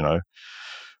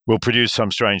 will produce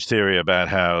some strange theory about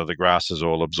how the grass is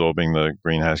all absorbing the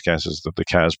greenhouse gases that the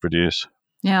cows produce.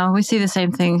 Yeah, we see the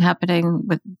same thing happening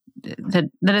with that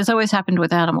has always happened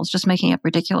with animals, just making up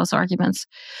ridiculous arguments.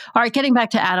 All right, getting back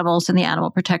to animals and the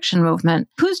animal protection movement,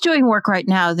 who's doing work right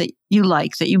now that you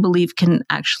like, that you believe can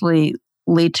actually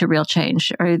lead to real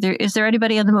change? Is there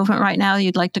anybody in the movement right now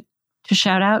you'd like to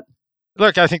shout out?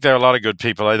 Look, I think there are a lot of good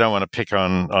people. I don't want to pick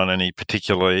on any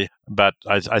particularly, but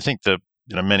I think that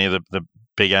many of the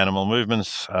big animal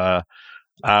movements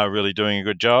are really doing a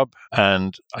good job.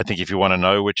 And I think if you want to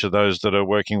know which of those that are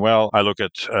working well, I look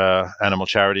at animal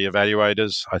charity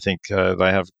evaluators. I think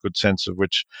they have a good sense of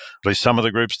which, at least some of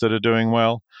the groups that are doing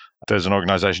well. There's an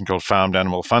organization called Farmed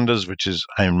Animal Funders, which is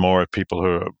aimed more at people who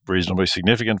are reasonably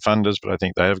significant funders, but I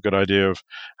think they have a good idea of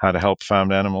how to help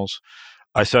farmed animals.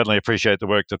 I certainly appreciate the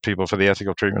work that People for the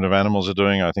Ethical Treatment of Animals are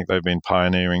doing. I think they've been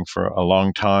pioneering for a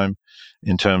long time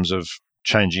in terms of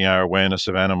changing our awareness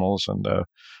of animals and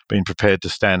being prepared to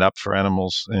stand up for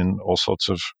animals in all sorts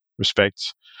of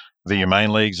respects. The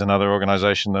Humane League's another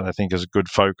organization that I think has a good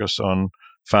focus on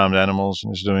farmed animals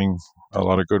and is doing a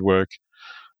lot of good work.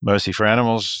 Mercy for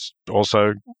Animals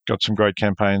also got some great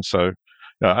campaigns. So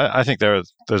I think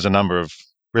there's a number of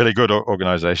really good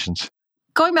organizations.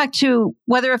 Going back to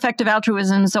whether effective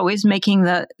altruism is always making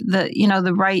the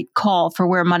right call for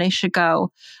where money should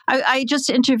go. I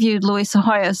just interviewed Luisa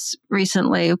Hoyos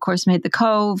recently, of course, made The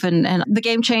Cove and The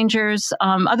Game Changers,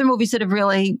 other movies that have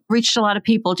really reached a lot of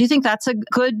people. Do you think that's a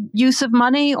good use of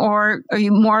money, or are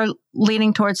you more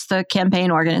leaning towards the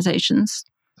campaign organizations?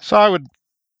 So I would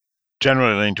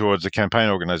generally lean towards the campaign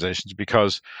organizations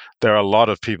because there are a lot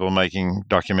of people making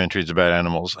documentaries about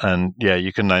animals. And yeah,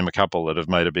 you can name a couple that have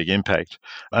made a big impact.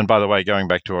 And by the way, going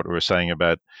back to what we were saying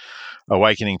about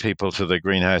awakening people to the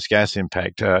greenhouse gas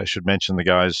impact, I should mention the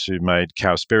guys who made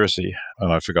Cowspiracy.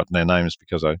 And I've forgotten their names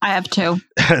because I have too.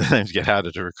 Names get harder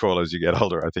to recall as you get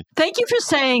older, I think. Thank you for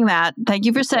saying that.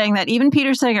 Even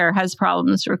Peter Singer has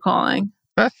problems recalling.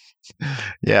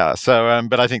 Yeah. So,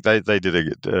 but I think they did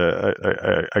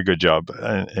a good job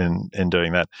in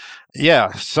doing that.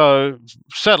 Yeah. So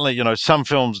certainly, some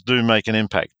films do make an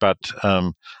impact, but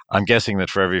I'm guessing that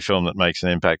for every film that makes an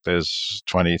impact, there's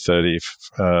 20, 30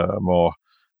 more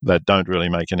that don't really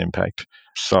make an impact.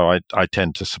 So I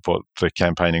tend to support the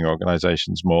campaigning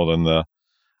organizations more than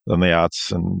the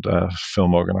arts and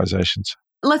film organizations.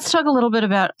 Let's talk a little bit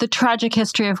about the tragic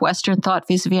history of Western thought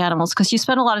vis-a-vis animals, because you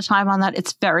spent a lot of time on that.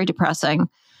 It's very depressing.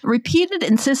 Repeated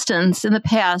insistence in the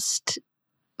past,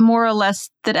 more or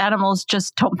less, that animals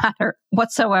just don't matter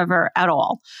whatsoever at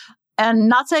all. And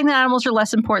not saying that animals are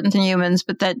less important than humans,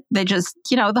 but that they just,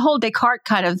 the whole Descartes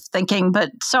kind of thinking, but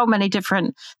so many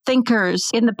different thinkers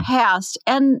in the past.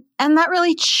 And that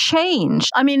really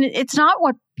changed. I mean, it's not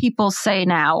what people say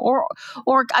now.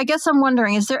 Or I guess I'm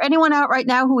wondering, is there anyone out right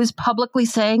now who is publicly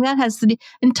saying that? Has the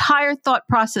entire thought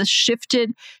process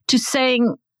shifted to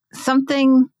saying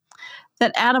something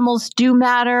that animals do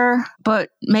matter, but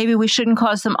maybe we shouldn't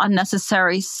cause them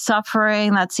unnecessary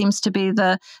suffering? That seems to be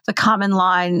the common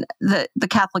line. The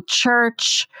Catholic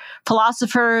Church,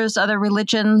 philosophers, other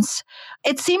religions.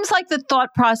 It seems like the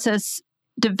thought process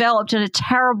developed in a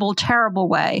terrible, terrible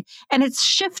way, and it's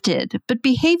shifted, but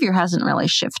behavior hasn't really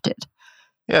shifted.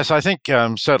 Yes, I think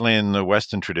certainly in the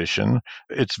Western tradition,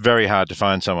 it's very hard to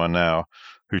find someone now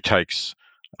who takes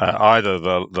either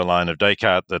the line of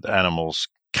Descartes that animals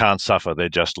can't suffer, they're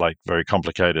just like very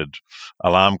complicated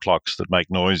alarm clocks that make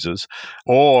noises,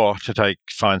 or to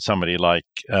find somebody like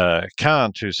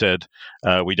Kant who said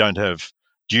we don't have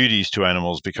duties to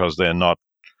animals because they're not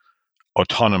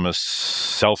autonomous,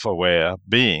 self-aware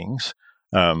beings.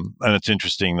 And it's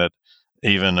interesting that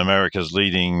even America's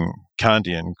leading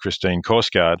Kantian, Christine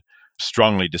Korsgaard,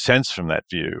 strongly dissents from that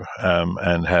view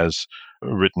and has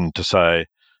written to say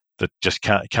that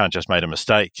Kant just made a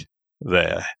mistake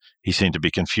there. He seemed to be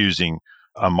confusing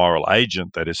a moral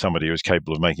agent, that is somebody who is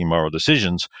capable of making moral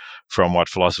decisions, from what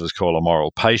philosophers call a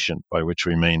moral patient, by which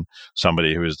we mean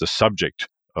somebody who is the subject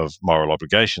of moral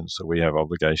obligations, so we have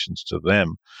obligations to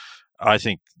them. I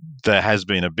think there has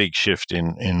been a big shift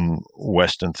in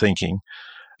Western thinking,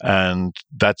 and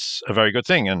that's a very good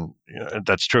thing. And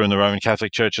that's true in the Roman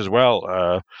Catholic Church as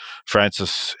well.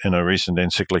 Francis, in a recent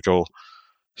encyclical,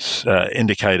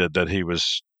 indicated that he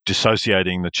was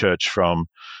dissociating the church from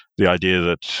the idea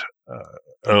that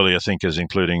earlier thinkers,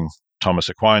 including Thomas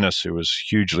Aquinas, who was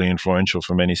hugely influential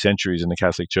for many centuries in the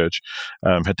Catholic Church,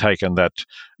 had taken that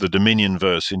the dominion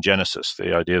verse in Genesis,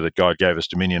 the idea that God gave us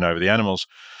dominion over the animals,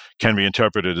 can be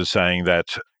interpreted as saying that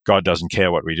God doesn't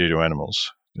care what we do to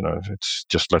animals. It's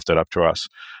just left it up to us,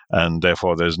 and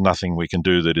therefore there's nothing we can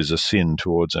do that is a sin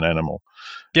towards an animal.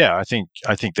 Yeah, I think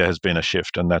there has been a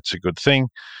shift, and that's a good thing.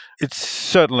 It's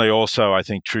certainly also, I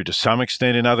think, true to some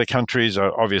extent in other countries.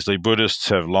 Obviously, Buddhists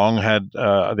have long had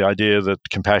the idea that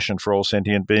compassion for all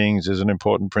sentient beings is an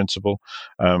important principle,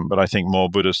 but I think more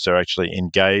Buddhists are actually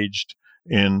engaged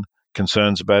in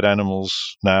concerns about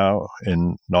animals now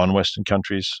in non-Western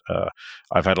countries.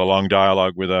 I've had a long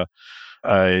dialogue with a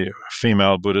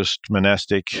female Buddhist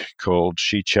monastic called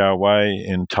Shi Chao Wei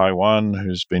in Taiwan,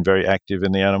 who's been very active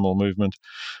in the animal movement.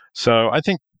 So I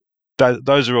think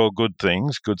those are all good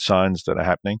things, good signs that are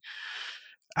happening.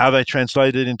 Are they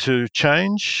translated into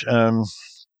change?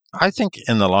 I think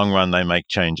in the long run they make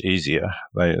change easier.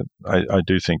 I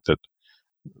do think that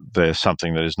there's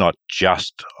something that is not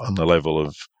just on the level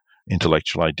of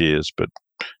intellectual ideas, but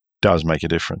does make a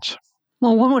difference.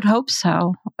 Well, one would hope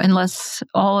so, unless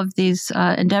all of these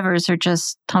endeavors are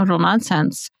just total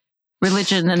nonsense,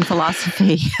 religion and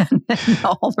philosophy and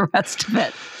all the rest of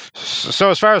it. So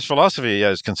as far as philosophy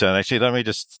is concerned, actually, let me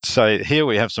just say here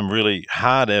we have some really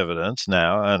hard evidence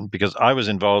now, and because I was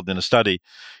involved in a study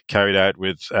carried out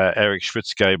with Eric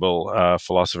Schwitzgebel,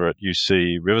 philosopher at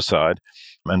UC Riverside,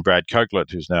 and Brad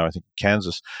Coklett, who's now, I think,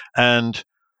 Kansas. And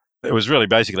it was really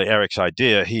basically Eric's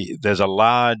idea. There's a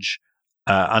large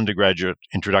undergraduate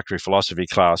introductory philosophy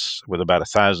class with about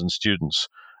 1,000 students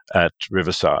at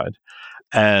Riverside.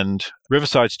 And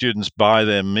Riverside students buy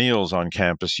their meals on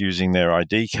campus using their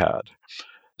ID card.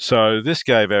 So this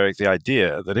gave Eric the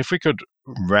idea that if we could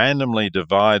randomly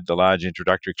divide the large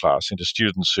introductory class into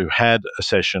students who had a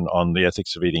session on the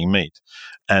ethics of eating meat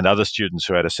and other students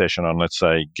who had a session on, let's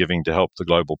say, giving to help the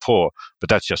global poor, but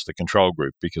that's just the control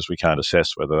group because we can't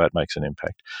assess whether that makes an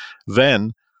impact,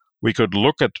 then we could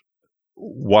look at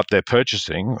what they're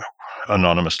purchasing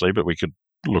anonymously, but we could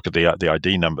look at the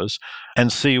ID numbers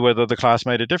and see whether the class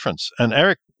made a difference. And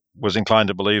Eric was inclined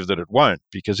to believe that it won't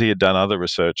because he had done other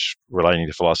research relating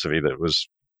to philosophy that was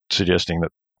suggesting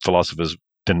that philosophers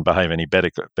didn't behave any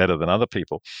better than other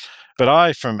people. But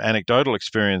I, from anecdotal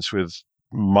experience with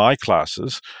my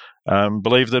classes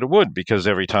believe that it would, because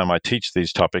every time I teach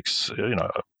these topics,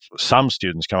 some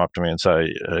students come up to me and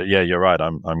say, yeah, you're right,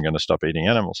 I'm going to stop eating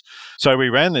animals. So we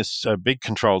ran this big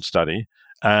controlled study,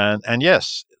 and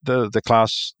yes,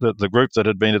 the group that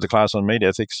had been to the class on meat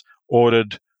ethics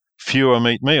ordered fewer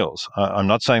meat meals. I'm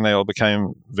not saying they all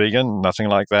became vegan, nothing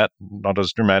like that, not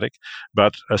as dramatic,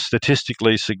 but a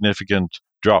statistically significant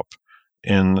drop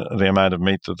in the amount of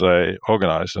meat that they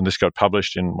organized. And this got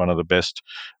published in one of the best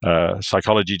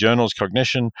psychology journals,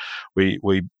 Cognition. We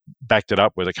backed it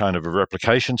up with a kind of a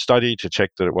replication study to check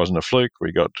that it wasn't a fluke.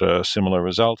 We got a similar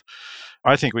result.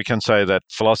 I think we can say that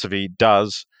philosophy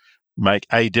does make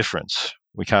a difference.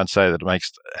 We can't say that it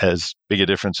makes as big a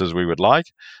difference as we would like,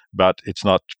 but it's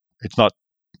not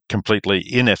completely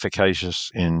inefficacious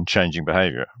in changing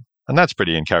behavior. And that's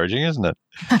pretty encouraging, isn't it?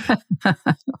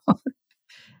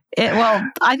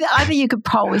 I think you could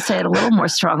probably say it a little more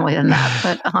strongly than that.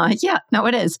 But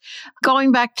it is.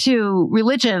 Going back to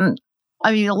religion,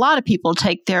 I mean, a lot of people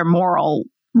take their moral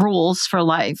rules for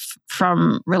life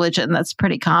from religion. That's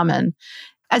pretty common.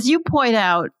 As you point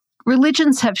out,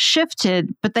 religions have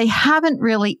shifted, but they haven't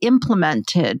really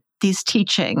implemented these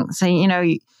teachings.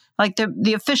 And, like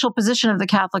the official position of the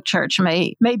Catholic Church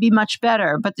may be much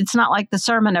better, but it's not like the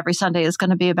sermon every Sunday is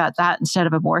going to be about that instead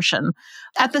of abortion.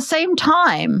 At the same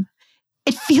time,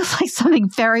 it feels like something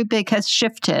very big has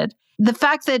shifted. The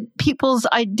fact that people's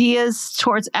ideas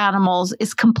towards animals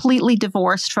is completely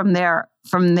divorced from their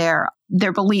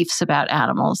beliefs about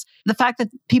animals. The fact that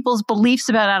people's beliefs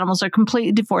about animals are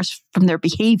completely divorced from their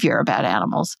behavior about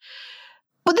animals.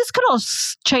 But this could all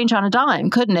change on a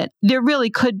dime, couldn't it? There really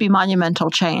could be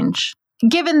monumental change,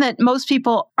 given that most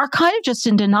people are kind of just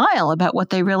in denial about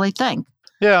what they really think.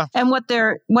 Yeah. And what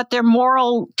their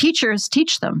moral teachers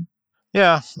teach them.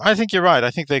 Yeah, I think you're right.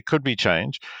 I think there could be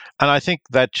change. And I think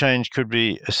that change could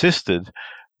be assisted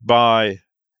by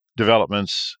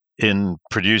developments in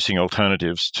producing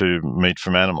alternatives to meat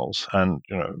from animals. And,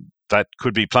 that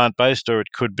could be plant-based, or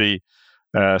it could be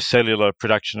cellular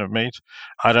production of meat.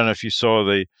 I don't know if you saw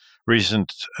the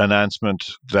recent announcement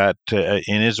that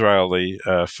in Israel,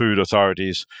 the food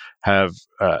authorities have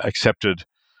accepted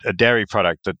a dairy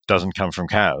product that doesn't come from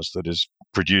cows, that is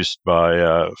produced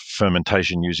by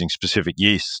fermentation using specific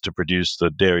yeasts to produce the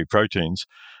dairy proteins.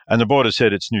 And the board has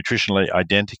said it's nutritionally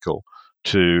identical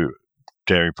to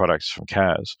dairy products from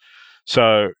cows.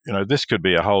 So, this could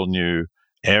be a whole new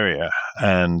area.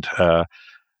 And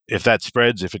if that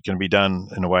spreads, if it can be done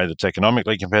in a way that's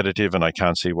economically competitive, and I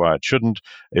can't see why it shouldn't,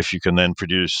 if you can then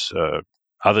produce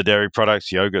other dairy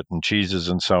products, yogurt and cheeses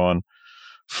and so on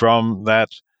from that,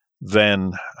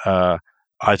 then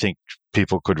I think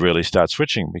people could really start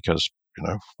switching, because,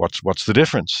 what's the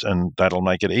difference? And that'll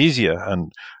make it easier.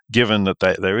 And given that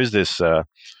there is this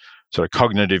sort of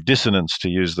cognitive dissonance, to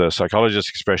use the psychologist's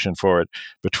expression for it,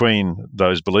 between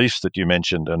those beliefs that you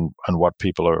mentioned and what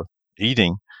people are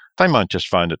eating, they might just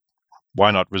find it.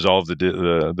 Why not resolve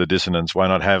the dissonance? Why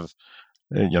not have,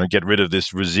 get rid of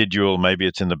this residual? Maybe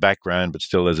it's in the background, but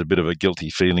still there's a bit of a guilty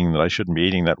feeling that I shouldn't be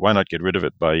eating that. Why not get rid of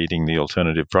it by eating the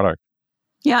alternative product?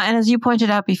 Yeah, and as you pointed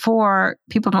out before,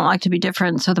 people don't like to be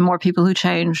different. So the more people who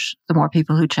change, the more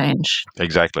people who change.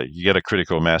 Exactly. You get a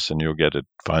critical mass, and you'll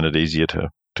find it easier to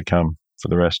come for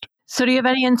the rest. So do you have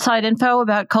any inside info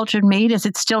about cultured meat? Is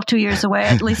it still 2 years away?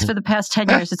 At least for the past 10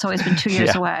 years, it's always been 2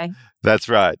 years away. That's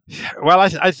right. Well, I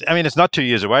mean, it's not 2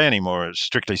 years away anymore,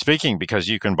 strictly speaking, because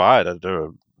you can buy it.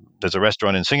 There's a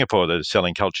restaurant in Singapore that is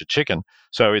selling cultured chicken.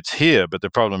 So it's here, but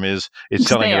the problem is it's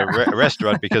selling at a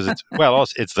restaurant because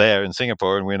it's there in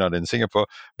Singapore and we're not in Singapore,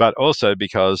 but also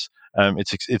because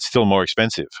it's still more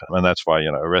expensive. And that's why,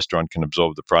 a restaurant can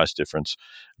absorb the price difference.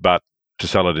 But to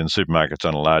sell it in supermarkets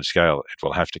on a large scale, it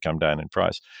will have to come down in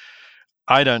price.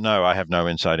 I don't know. I have no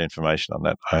inside information on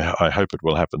that. I hope it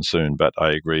will happen soon, but I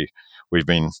agree. We've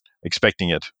been expecting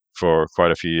it for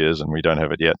quite a few years and we don't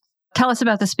have it yet. Tell us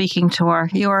about the speaking tour.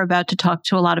 You are about to talk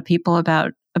to a lot of people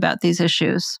about these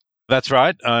issues. That's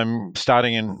right. I'm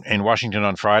starting in Washington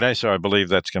on Friday, so I believe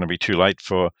that's going to be too late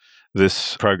for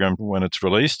this program when it's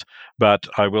released. But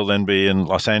I will then be in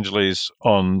Los Angeles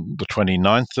on the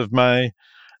 29th of May,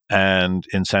 and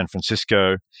in San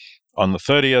Francisco on the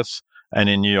 30th, and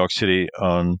in New York City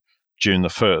on June the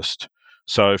 1st.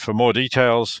 So for more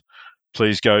details,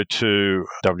 please go to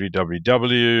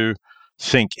www.thinkinc,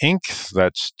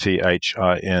 that's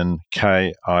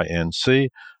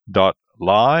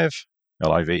THINKINC.live,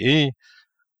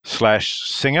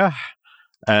 LIVE/Singer,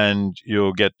 and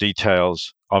you'll get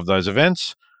details of those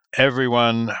events.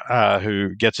 Everyone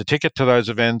who gets a ticket to those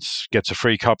events gets a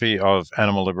free copy of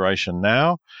Animal Liberation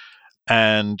Now.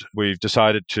 And we've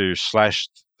decided to slash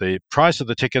the price of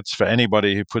the tickets for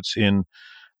anybody who puts in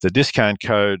the discount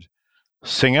code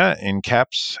SINGER in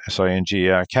caps,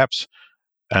 SINGER caps,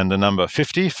 and the number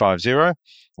 50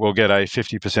 will get a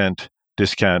 50%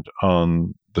 discount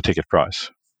on the ticket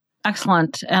price.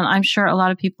 Excellent. And I'm sure a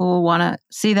lot of people will want to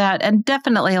see that. And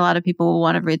definitely a lot of people will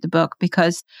want to read the book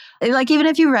because, like, even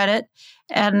if you read it,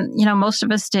 and, most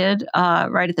of us did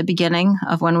right at the beginning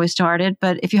of when we started,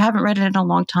 but if you haven't read it in a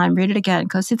long time, read it again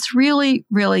because it's really,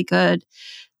 really good.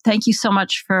 Thank you so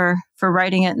much for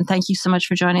writing it. And thank you so much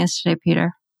for joining us today,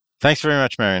 Peter. Thanks very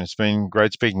much, Marion. It's been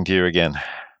great speaking to you again.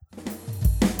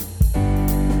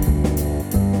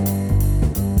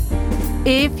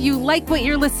 If you like what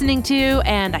you're listening to,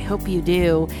 and I hope you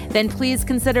do, then please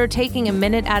consider taking a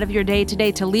minute out of your day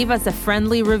today to leave us a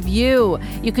friendly review.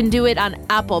 You can do it on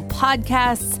Apple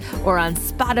Podcasts or on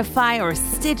Spotify or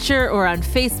Stitcher or on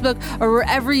Facebook or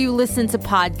wherever you listen to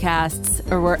podcasts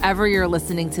or wherever you're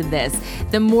listening to this.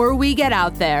 The more we get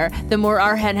out there, the more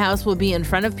our henhouse will be in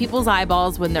front of people's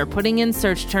eyeballs when they're putting in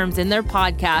search terms in their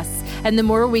podcasts, and the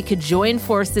more we could join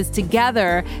forces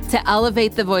together to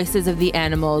elevate the voices of the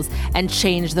animals and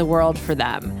change the world for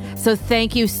them. So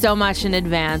thank you so much in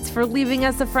advance for leaving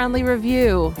us a friendly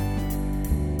review.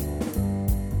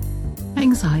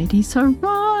 Anxieties are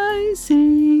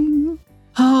rising.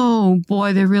 Oh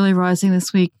boy, they're really rising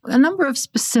this week. A number of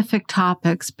specific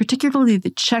topics, particularly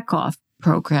the Chekhov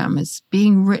program, is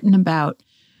being written about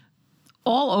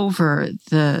all over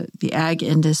the ag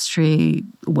industry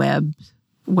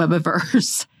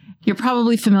webiverse. You're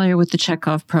probably familiar with the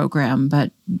Chekhov program,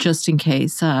 but just in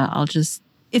case,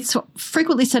 it's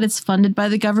frequently said it's funded by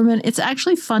the government. It's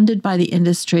actually funded by the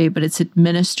industry, but it's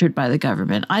administered by the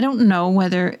government. I don't know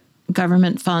whether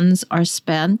government funds are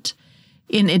spent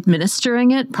in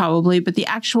administering it, probably, but the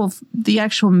actual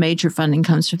major funding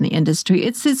comes from the industry.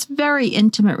 It's this very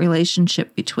intimate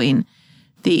relationship between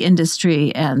the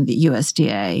industry and the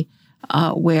USDA.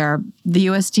 Where the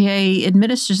USDA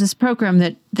administers this program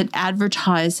that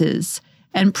advertises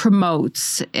and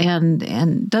promotes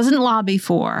and doesn't lobby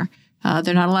for.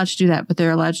 They're not allowed to do that, but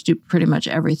they're allowed to do pretty much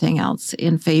everything else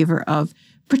in favor of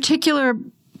particular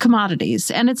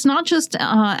commodities. And it's not just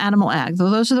animal ag, though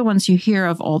those are the ones you hear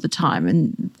of all the time.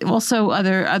 And also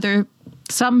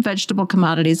some vegetable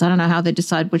commodities. I don't know how they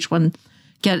decide which one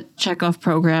get Chekhov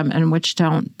program and which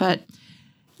don't. But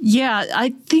yeah, I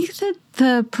think that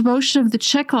the promotion of the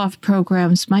Chekhov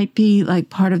programs might be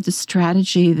like part of the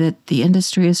strategy that the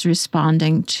industry is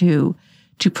responding to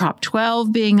Prop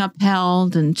 12 being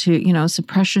upheld and to, some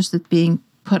pressures that being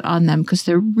put on them because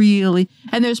they're really,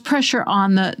 and there's pressure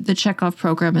on the Chekhov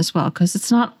program as well because it's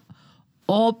not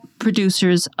all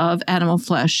producers of animal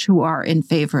flesh who are in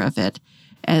favor of it.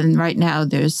 And right now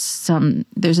there's a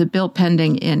bill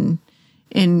pending in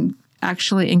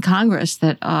Congress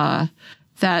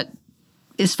that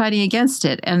is fighting against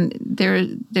it. And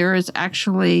there is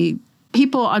actually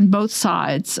people on both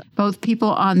sides, both people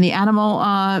on the animal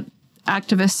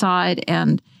activist side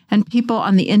and people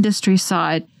on the industry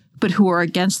side, but who are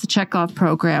against the Chekhov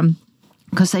program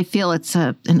because they feel it's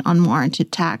an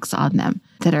unwarranted tax on them,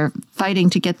 that are fighting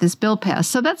to get this bill passed.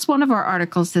 So that's one of our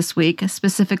articles this week,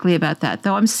 specifically about that,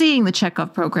 though I'm seeing the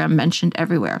Chekhov program mentioned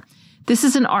everywhere. This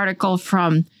is an article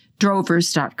from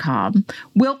drovers.com.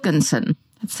 Wilkinson,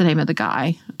 that's the name of the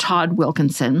guy, Todd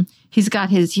Wilkinson. He's got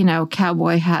his,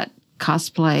 cowboy hat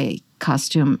cosplay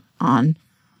costume on.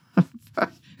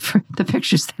 For the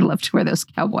pictures, they love to wear those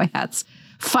cowboy hats.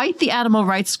 Fight the animal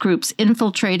rights groups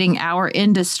infiltrating our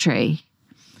industry.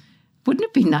 Wouldn't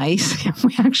it be nice if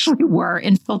we actually were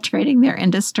infiltrating their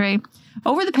industry?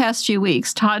 Over the past few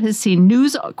weeks, Todd has seen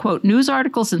news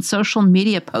articles and social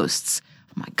media posts.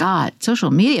 Oh my God, social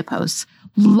media posts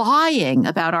lying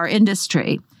about our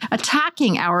industry,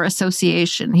 attacking our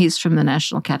association. He's from the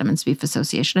National Cattlemen's Beef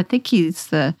Association. I think he's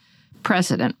the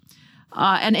president.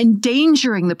 And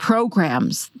endangering the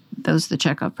programs, those are the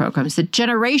Chekhov programs, that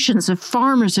generations of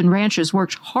farmers and ranchers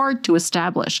worked hard to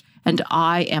establish. And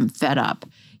I am fed up.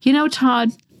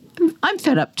 Todd, I'm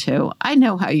fed up too. I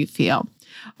know how you feel.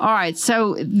 All right,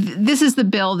 so this is the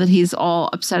bill that he's all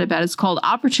upset about. It's called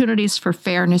Opportunities for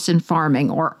Fairness in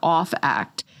Farming, or OFF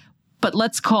Act. But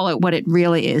let's call it what it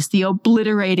really is, the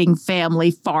Obliterating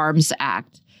Family Farms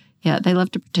Act. Yeah, they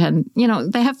love to pretend,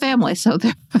 they have family, so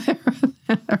they're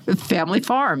family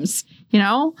farms,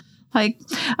 I'm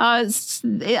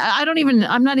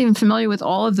not even familiar with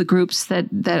all of the groups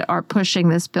that are pushing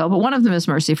this bill, but one of them is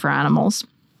Mercy for Animals.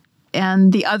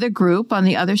 And the other group on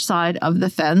the other side of the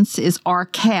fence is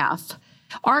RCAF.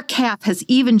 RCAF has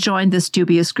even joined this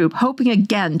dubious group, hoping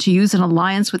again to use an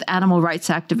alliance with animal rights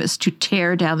activists to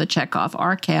tear down the Chekhov.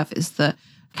 RCAF is the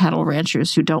cattle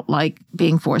ranchers who don't like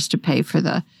being forced to pay for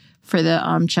the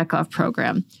checkoff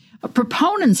program.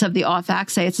 Proponents of the OFAC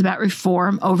say it's about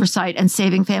reform, oversight, and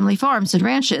saving family farms and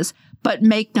ranches. But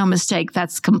make no mistake,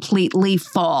 that's completely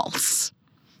false.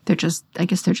 I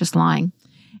guess they're just lying.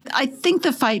 I think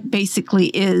the fight basically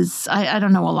is, I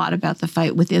don't know a lot about the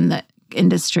fight within the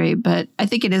industry, but I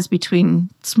think it is between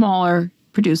smaller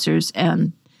producers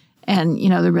and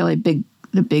the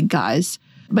big guys.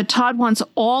 But Todd wants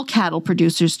all cattle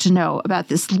producers to know about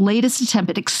this latest attempt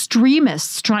at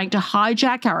extremists trying to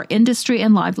hijack our industry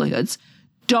and livelihoods.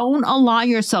 Don't align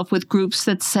yourself with groups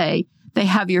that say they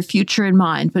have your future in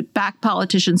mind, but back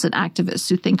politicians and activists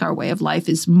who think our way of life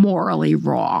is morally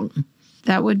wrong.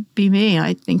 That would be me.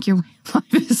 I think your way of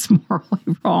life is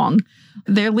morally wrong.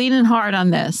 They're leaning hard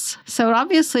on this. So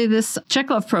obviously this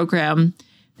checkoff program,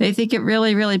 they think it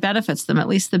really, really benefits them, at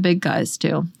least the big guys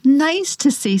do. Nice to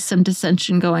see some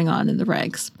dissension going on in the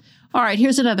ranks. All right,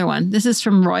 here's another one. This is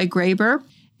from Roy Graber,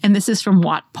 and this is from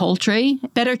Watt Poultry.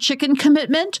 Better chicken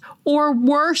commitment or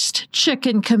worst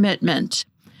chicken commitment?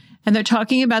 And they're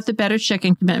talking about the better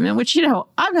chicken commitment, which,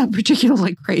 I'm not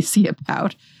particularly crazy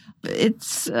about.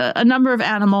 It's a number of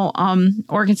animal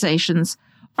organizations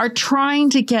are trying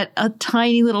to get a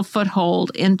tiny little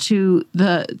foothold into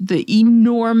the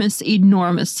enormous,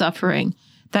 enormous suffering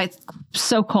that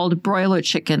so-called broiler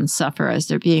chickens suffer as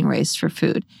they're being raised for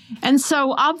food. And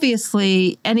so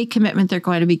obviously any commitment they're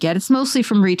going to get, it's mostly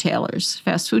from retailers,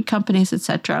 fast food companies, et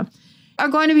cetera, are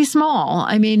going to be small.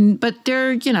 I mean, but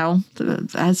they're,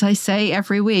 as I say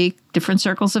every week, different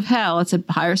circles of hell. It's a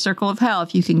higher circle of hell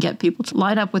if you can get people to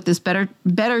line up with this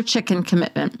better chicken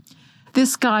commitment.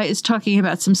 This guy is talking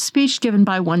about some speech given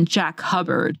by one Jack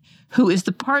Hubbard, who is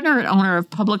the partner and owner of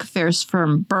public affairs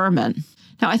firm Berman.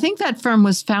 Now, I think that firm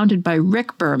was founded by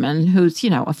Rick Berman, who's,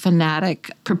 a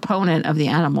fanatic proponent of the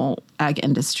animal ag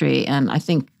industry, and I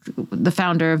think the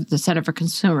founder of the Center for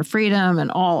Consumer Freedom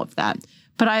and all of that.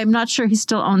 But I'm not sure he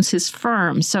still owns his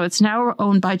firm. So it's now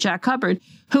owned by Jack Hubbard,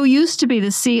 who used to be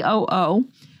the COO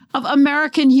of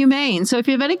American Humane. So if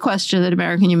you have any question that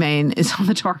American Humane is on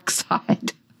the dark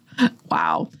side,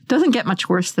 wow, doesn't get much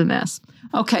worse than this.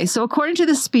 Okay, so according to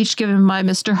the speech given by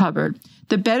Mr. Hubbard,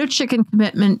 the better chicken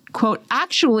commitment, quote,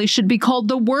 actually should be called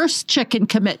the worst chicken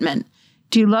commitment.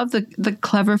 Do you love the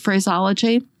clever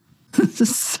phraseology? This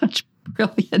is such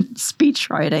brilliant speech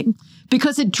writing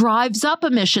because it drives up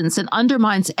emissions and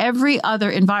undermines every other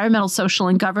environmental, social,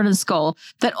 and governance goal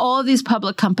that all of these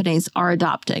public companies are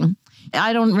adopting.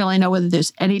 I don't really know whether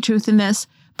there's any truth in this,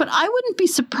 but I wouldn't be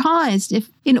surprised if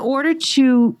in order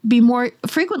to be more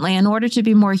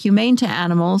humane to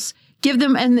animals, give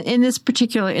them, and in this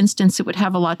particular instance, it would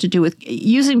have a lot to do with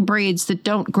using breeds that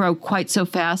don't grow quite so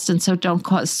fast and so don't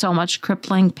cause so much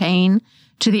crippling pain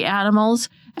to the animals.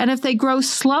 And if they grow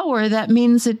slower, that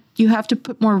means that you have to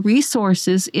put more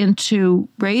resources into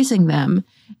raising them.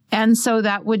 And so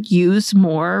that would use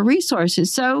more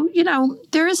resources. So,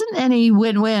 there isn't any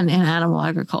win-win in animal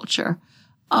agriculture.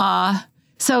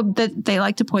 So that they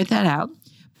like to point that out.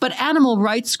 But animal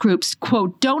rights groups,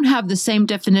 quote, don't have the same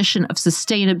definition of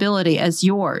sustainability as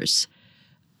yours.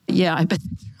 Yeah, I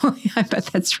bet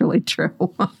that's really true.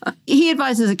 He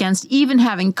advises against even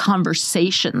having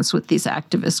conversations with these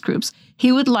activist groups.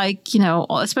 He would like,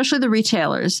 especially the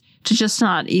retailers, to just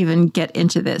not even get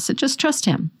into this and just trust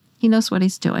him. He knows what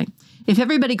he's doing. If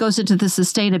everybody goes into the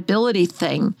sustainability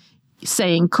thing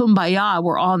saying, kumbaya,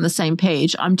 we're all on the same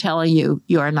page, I'm telling you,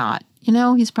 you're not.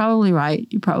 He's probably right.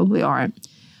 You probably aren't.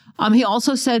 He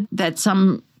also said that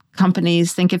some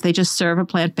companies think if they just serve a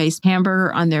plant-based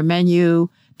hamburger on their menu,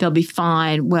 they'll be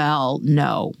fine. Well,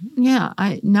 no. Yeah,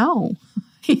 no.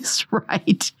 He's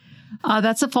right.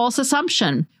 That's a false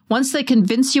assumption. Once they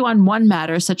convince you on one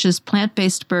matter, such as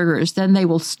plant-based burgers, then they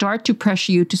will start to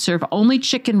pressure you to serve only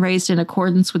chicken raised in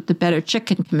accordance with the better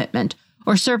chicken commitment,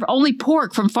 or serve only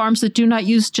pork from farms that do not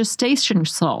use gestation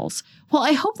stalls. Well,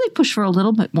 I hope they push for a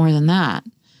little bit more than that.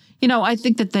 I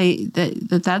think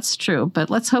that that's true, but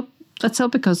let's hope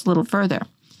it goes a little further.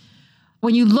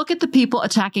 When you look at the people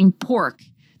attacking pork,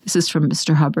 this is from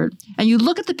Mr. Hubbard, and you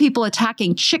look at the people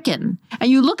attacking chicken, and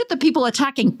you look at the people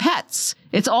attacking pets,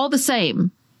 it's all the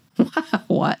same.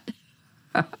 What?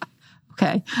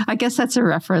 Okay. I guess that's a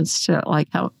reference to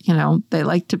how, they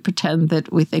like to pretend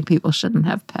that we think people shouldn't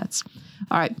have pets.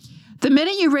 All right. The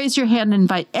minute you raise your hand and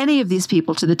invite any of these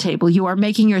people to the table, you are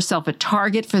making yourself a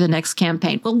target for the next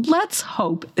campaign. Well, let's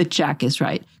hope that Jack is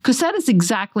right, because that is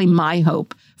exactly my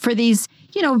hope for these,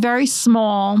 very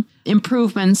small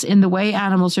improvements in the way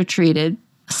animals are treated.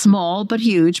 Small but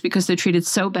huge, because they're treated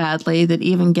so badly that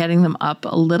even getting them up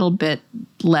a little bit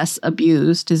less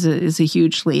abused is a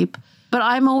huge leap. But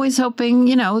I'm always hoping,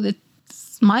 that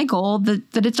my goal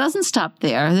that it doesn't stop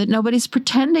there, that nobody's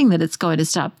pretending that it's going to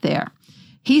stop there.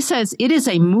 He says it is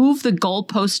a move the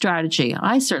goalpost strategy.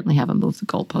 I certainly have a move the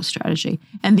goalpost strategy.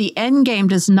 And the end game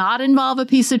does not involve a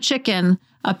piece of chicken,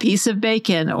 a piece of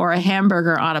bacon, or a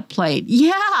hamburger on a plate.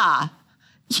 Yeah.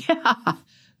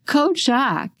 Coach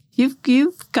Jack,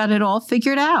 you've got it all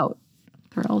figured out.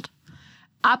 Thrilled.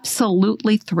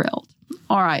 Absolutely thrilled.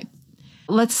 All right.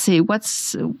 Let's see.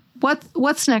 What's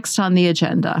next on the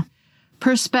agenda?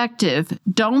 Perspective.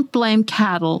 Don't blame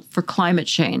cattle for climate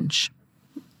change.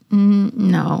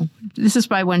 No. This is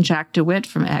by one Jack DeWitt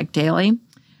from Ag Daily.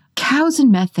 Cows and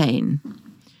methane.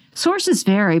 Sources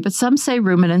vary, but some say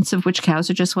ruminants, of which cows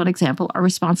are just one example, are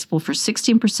responsible for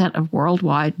 16% of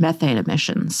worldwide methane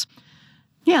emissions.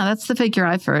 Yeah, that's the figure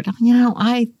I've heard.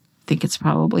 I think it's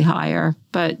probably higher,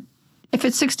 but if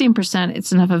it's 16%,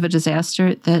 it's enough of a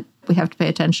disaster that we have to pay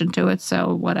attention to it,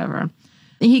 so whatever.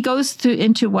 He goes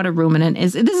into what a ruminant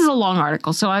is. This is a long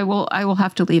article, so I will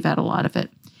have to leave out a lot of it.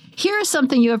 Here is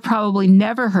something you have probably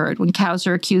never heard when cows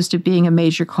are accused of being a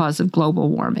major cause of global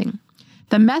warming.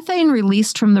 The methane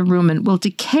released from the rumen will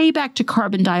decay back to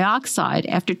carbon dioxide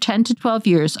after 10 to 12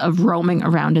 years of roaming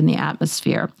around in the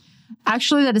atmosphere.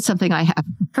 Actually, that is something I have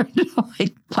heard.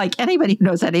 Like anybody who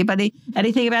knows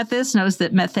anything about this knows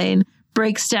that methane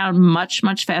breaks down much,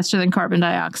 much faster than carbon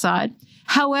dioxide.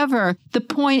 However, the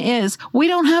point is we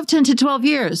don't have 10 to 12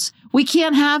 years. We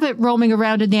can't have it roaming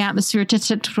around in the atmosphere 10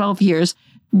 to 12 years,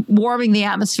 warming the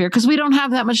atmosphere, because we don't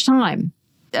have that much time.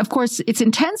 Of course, its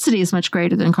intensity is much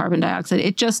greater than carbon dioxide.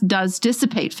 It just does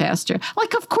dissipate faster.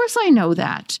 Of course I know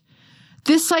that.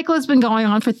 This cycle has been going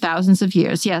on for thousands of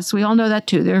years. Yes, we all know that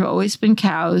too. There have always been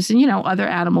cows and, other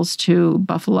animals too,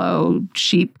 buffalo,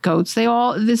 sheep, goats.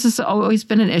 This has always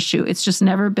been an issue. It's just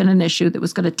never been an issue that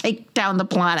was going to take down the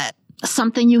planet.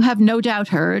 Something you have no doubt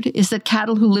heard is that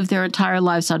cattle who live their entire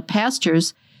lives on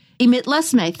pastures emit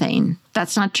less methane.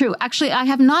 That's not true. Actually, I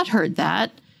have not heard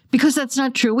that because that's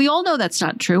not true. We all know that's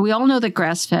not true. We all know that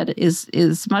grass-fed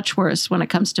is much worse when it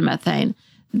comes to methane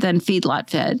than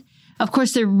feedlot-fed. Of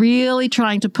course, they're really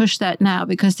trying to push that now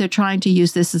because they're trying to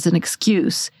use this as an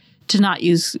excuse to not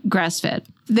use grass-fed.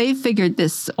 They've figured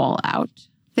this all out.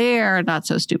 They're not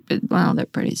so stupid. Well, they're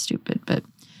pretty stupid, but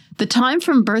the time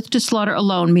from birth to slaughter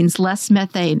alone means less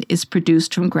methane is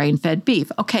produced from grain-fed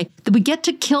beef. Okay, we get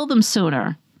to kill them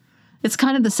sooner. It's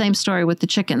kind of the same story with the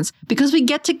chickens. Because we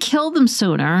get to kill them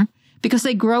sooner, because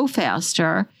they grow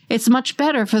faster, it's much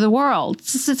better for the world.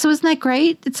 So isn't that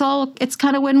great? It's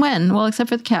kind of win-win. Well, except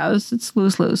for the cows, it's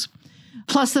lose-lose.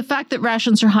 Plus, the fact that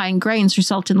rations are high in grains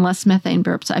result in less methane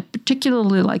burps. I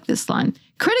particularly like this line.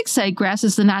 Critics say grass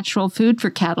is the natural food for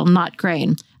cattle, not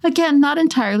grain. Again, not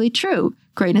entirely true.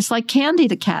 Grain is like candy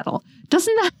to cattle.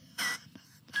 Doesn't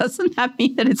that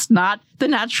mean that it's not the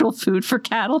natural food for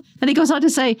cattle? And he goes on to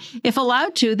say, if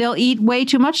allowed to, they'll eat way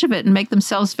too much of it and make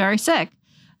themselves very sick.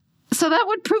 So that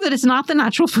would prove that it's not the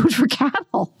natural food for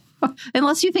cattle,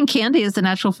 unless you think candy is the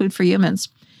natural food for humans.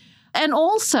 And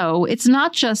also, it's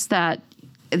not just that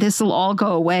this will all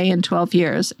go away in 12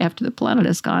 years after the planet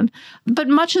is gone, but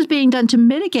much is being done to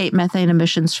mitigate methane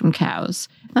emissions from cows.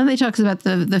 And they talks about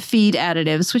the feed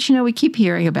additives, which, we keep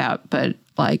hearing about, but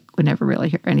we never really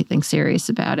hear anything serious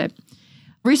about it.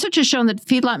 Research has shown that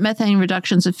feedlot methane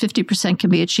reductions of 50% can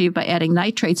be achieved by adding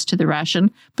nitrates to the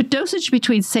ration, but dosage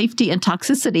between safety and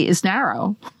toxicity is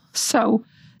narrow. So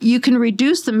you can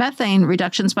reduce the methane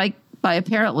reductions by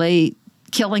apparently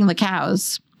killing the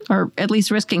cows, or at least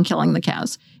risking killing the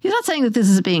cows. He's not saying that this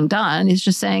is being done. He's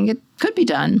just saying it could be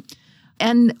done.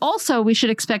 And also, we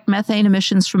should expect methane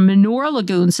emissions from manure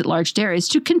lagoons at large dairies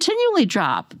to continually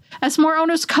drop as more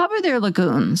owners cover their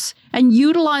lagoons and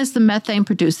utilize the methane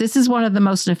produced. This is one of the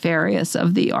most nefarious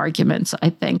of the arguments, I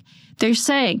think. They're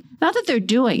saying, not that they're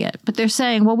doing it, but they're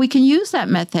saying, well, we can use that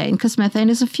methane because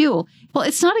methane is a fuel. Well,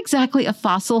 it's not exactly a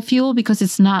fossil fuel because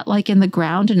it's not in the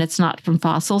ground and it's not from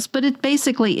fossils, but it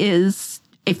basically is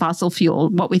a fossil fuel,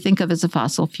 what we think of as a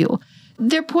fossil fuel.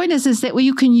 Their point is that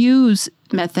you can use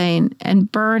methane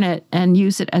and burn it and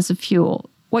use it as a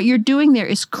fuel. What you're doing there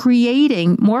is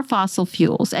creating more fossil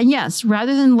fuels. And yes,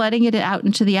 rather than letting it out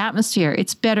into the atmosphere,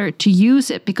 it's better to use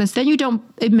it because then you don't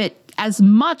emit as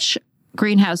much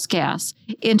greenhouse gas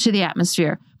into the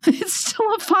atmosphere. It's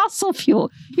still a fossil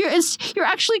fuel. You're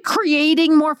actually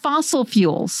creating more fossil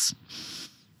fuels.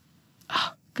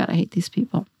 Oh, God, I hate these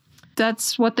people.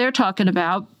 That's what they're talking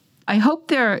about. I hope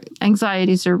their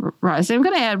anxieties are rising. I'm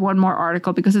going to add one more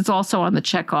article because it's also on the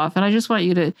checkoff. And I just want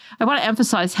to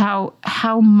emphasize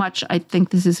how much I think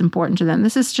this is important to them.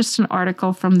 This is just an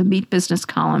article from the Meat Business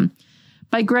column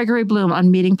by Gregory Bloom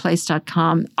on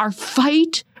meetingplace.com. Our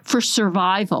fight for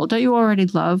survival. Don't you already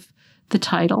love the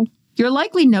title? You're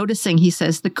likely noticing, he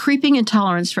says, the creeping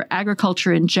intolerance for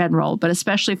agriculture in general, but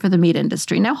especially for the meat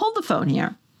industry. Now, hold the phone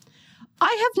here.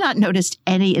 I have not noticed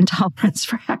any intolerance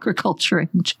for agriculture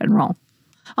in general.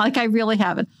 Like, I really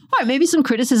haven't. All right, maybe some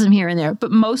criticism here and there,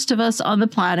 but most of us on the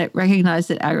planet recognize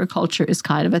that agriculture is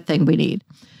kind of a thing we need.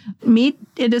 Meat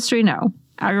industry, no.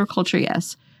 Agriculture,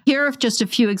 yes. Here are just a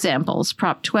few examples.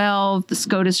 Prop 12, the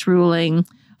SCOTUS ruling,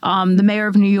 the mayor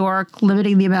of New York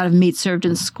limiting the amount of meat served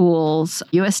in schools,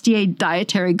 USDA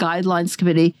Dietary Guidelines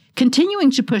Committee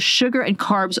continuing to push sugar and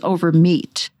carbs over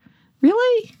meat.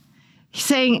 Really?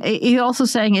 He's also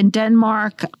saying in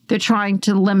Denmark, they're trying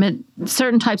to limit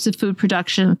certain types of food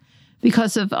production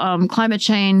because of climate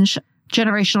change.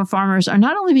 Generational farmers are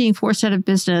not only being forced out of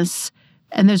business,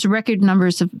 and there's record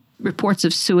numbers of reports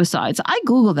of suicides. I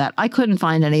Googled that. I couldn't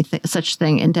find anything such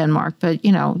thing in Denmark, but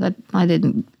that I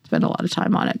didn't spend a lot of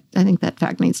time on it. I think that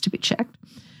fact needs to be checked.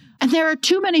 And there are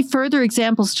too many further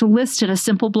examples to list in a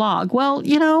simple blog. Well,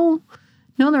 no,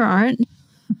 there aren't.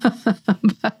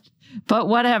 But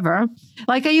whatever.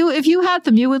 Like, if you had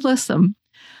them, you would list them.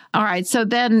 All right. So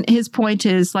then his point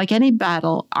is, like any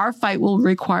battle, our fight will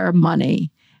require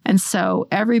money. And so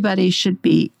everybody should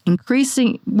be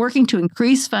working to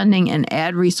increase funding and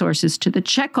add resources to the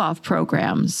checkoff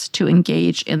programs to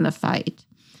engage in the fight.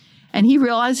 And he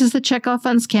realizes that checkoff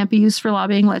funds can't be used for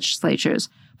lobbying legislatures,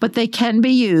 but they can be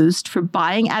used for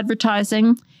buying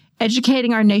advertising,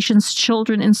 educating our nation's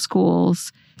children in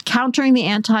schools, countering the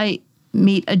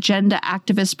anti-meat agenda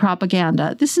activist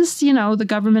propaganda. This is, the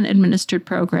government-administered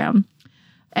program.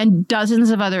 And dozens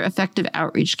of other effective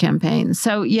outreach campaigns.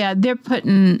 So yeah, they're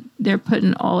putting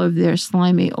all of their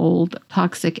slimy old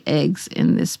toxic eggs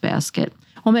in this basket.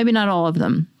 Well, maybe not all of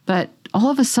them, but all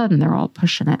of a sudden they're all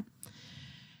pushing it.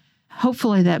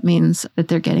 Hopefully that means that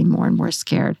they're getting more and more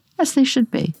scared, as they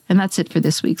should be. And that's it for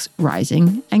this week's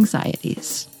Rising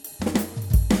Anxieties.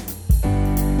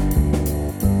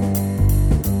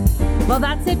 Well,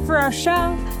 that's it for our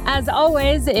show. As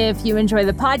always, if you enjoy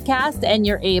the podcast and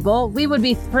you're able, we would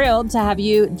be thrilled to have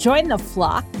you join the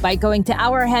flock by going to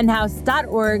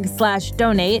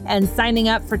ourhenhouse.org/donate and signing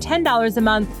up for $10 a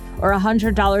month or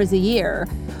 $100 a year.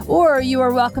 Or you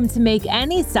are welcome to make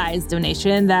any size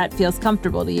donation that feels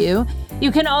comfortable to you.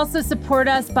 You can also support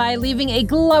us by leaving a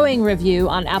glowing review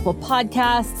on Apple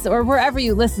Podcasts or wherever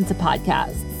you listen to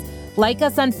podcasts. Like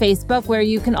us on Facebook, where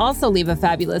you can also leave a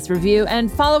fabulous review, and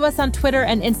follow us on Twitter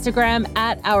and Instagram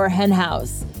at Our Hen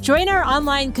House. Join our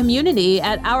online community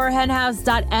at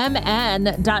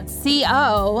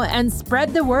ourhenhouse.mn.co and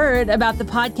spread the word about the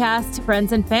podcast to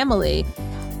friends and family.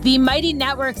 The Mighty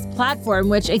Networks platform,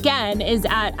 which again is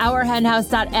at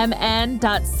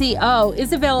ourhenhouse.mn.co,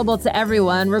 is available to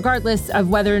everyone, regardless of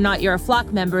whether or not you're a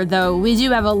flock member, though we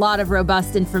do have a lot of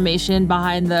robust information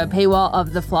behind the paywall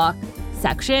of the flock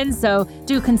section, so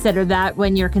do consider that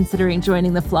when you're considering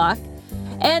joining the flock.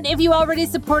 And if you already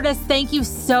support us, thank you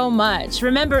so much.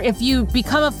 Remember, if you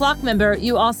become a flock member,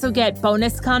 you also get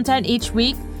bonus content each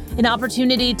week, an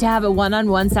opportunity to have a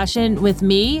one-on-one session with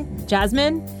me,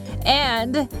 Jasmine,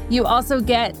 and you also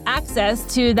get access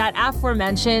to that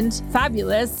aforementioned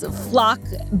fabulous flock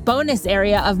bonus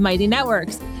area of Mighty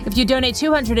Networks. If you donate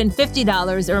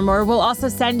 $250 or more, we'll also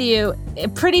send you a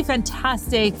pretty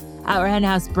fantastic Our Hen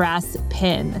House brass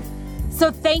pin.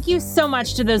 So thank you so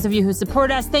much to those of you who support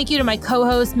us. Thank you to my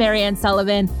co-host, Marianne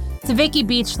Sullivan, to Vicky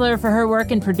Beechler for her work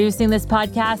in producing this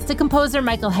podcast, to composer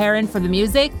Michael Herron for the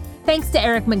music. Thanks to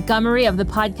Eric Montgomery of the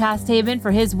Podcast Haven for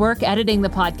his work editing the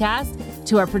podcast,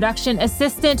 to our production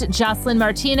assistant, Jocelyn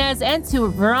Martinez, and to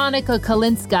Veronica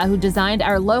Kalinska, who designed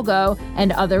our logo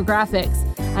and other graphics.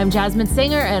 I'm Jasmine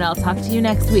Singer, and I'll talk to you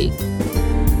next week.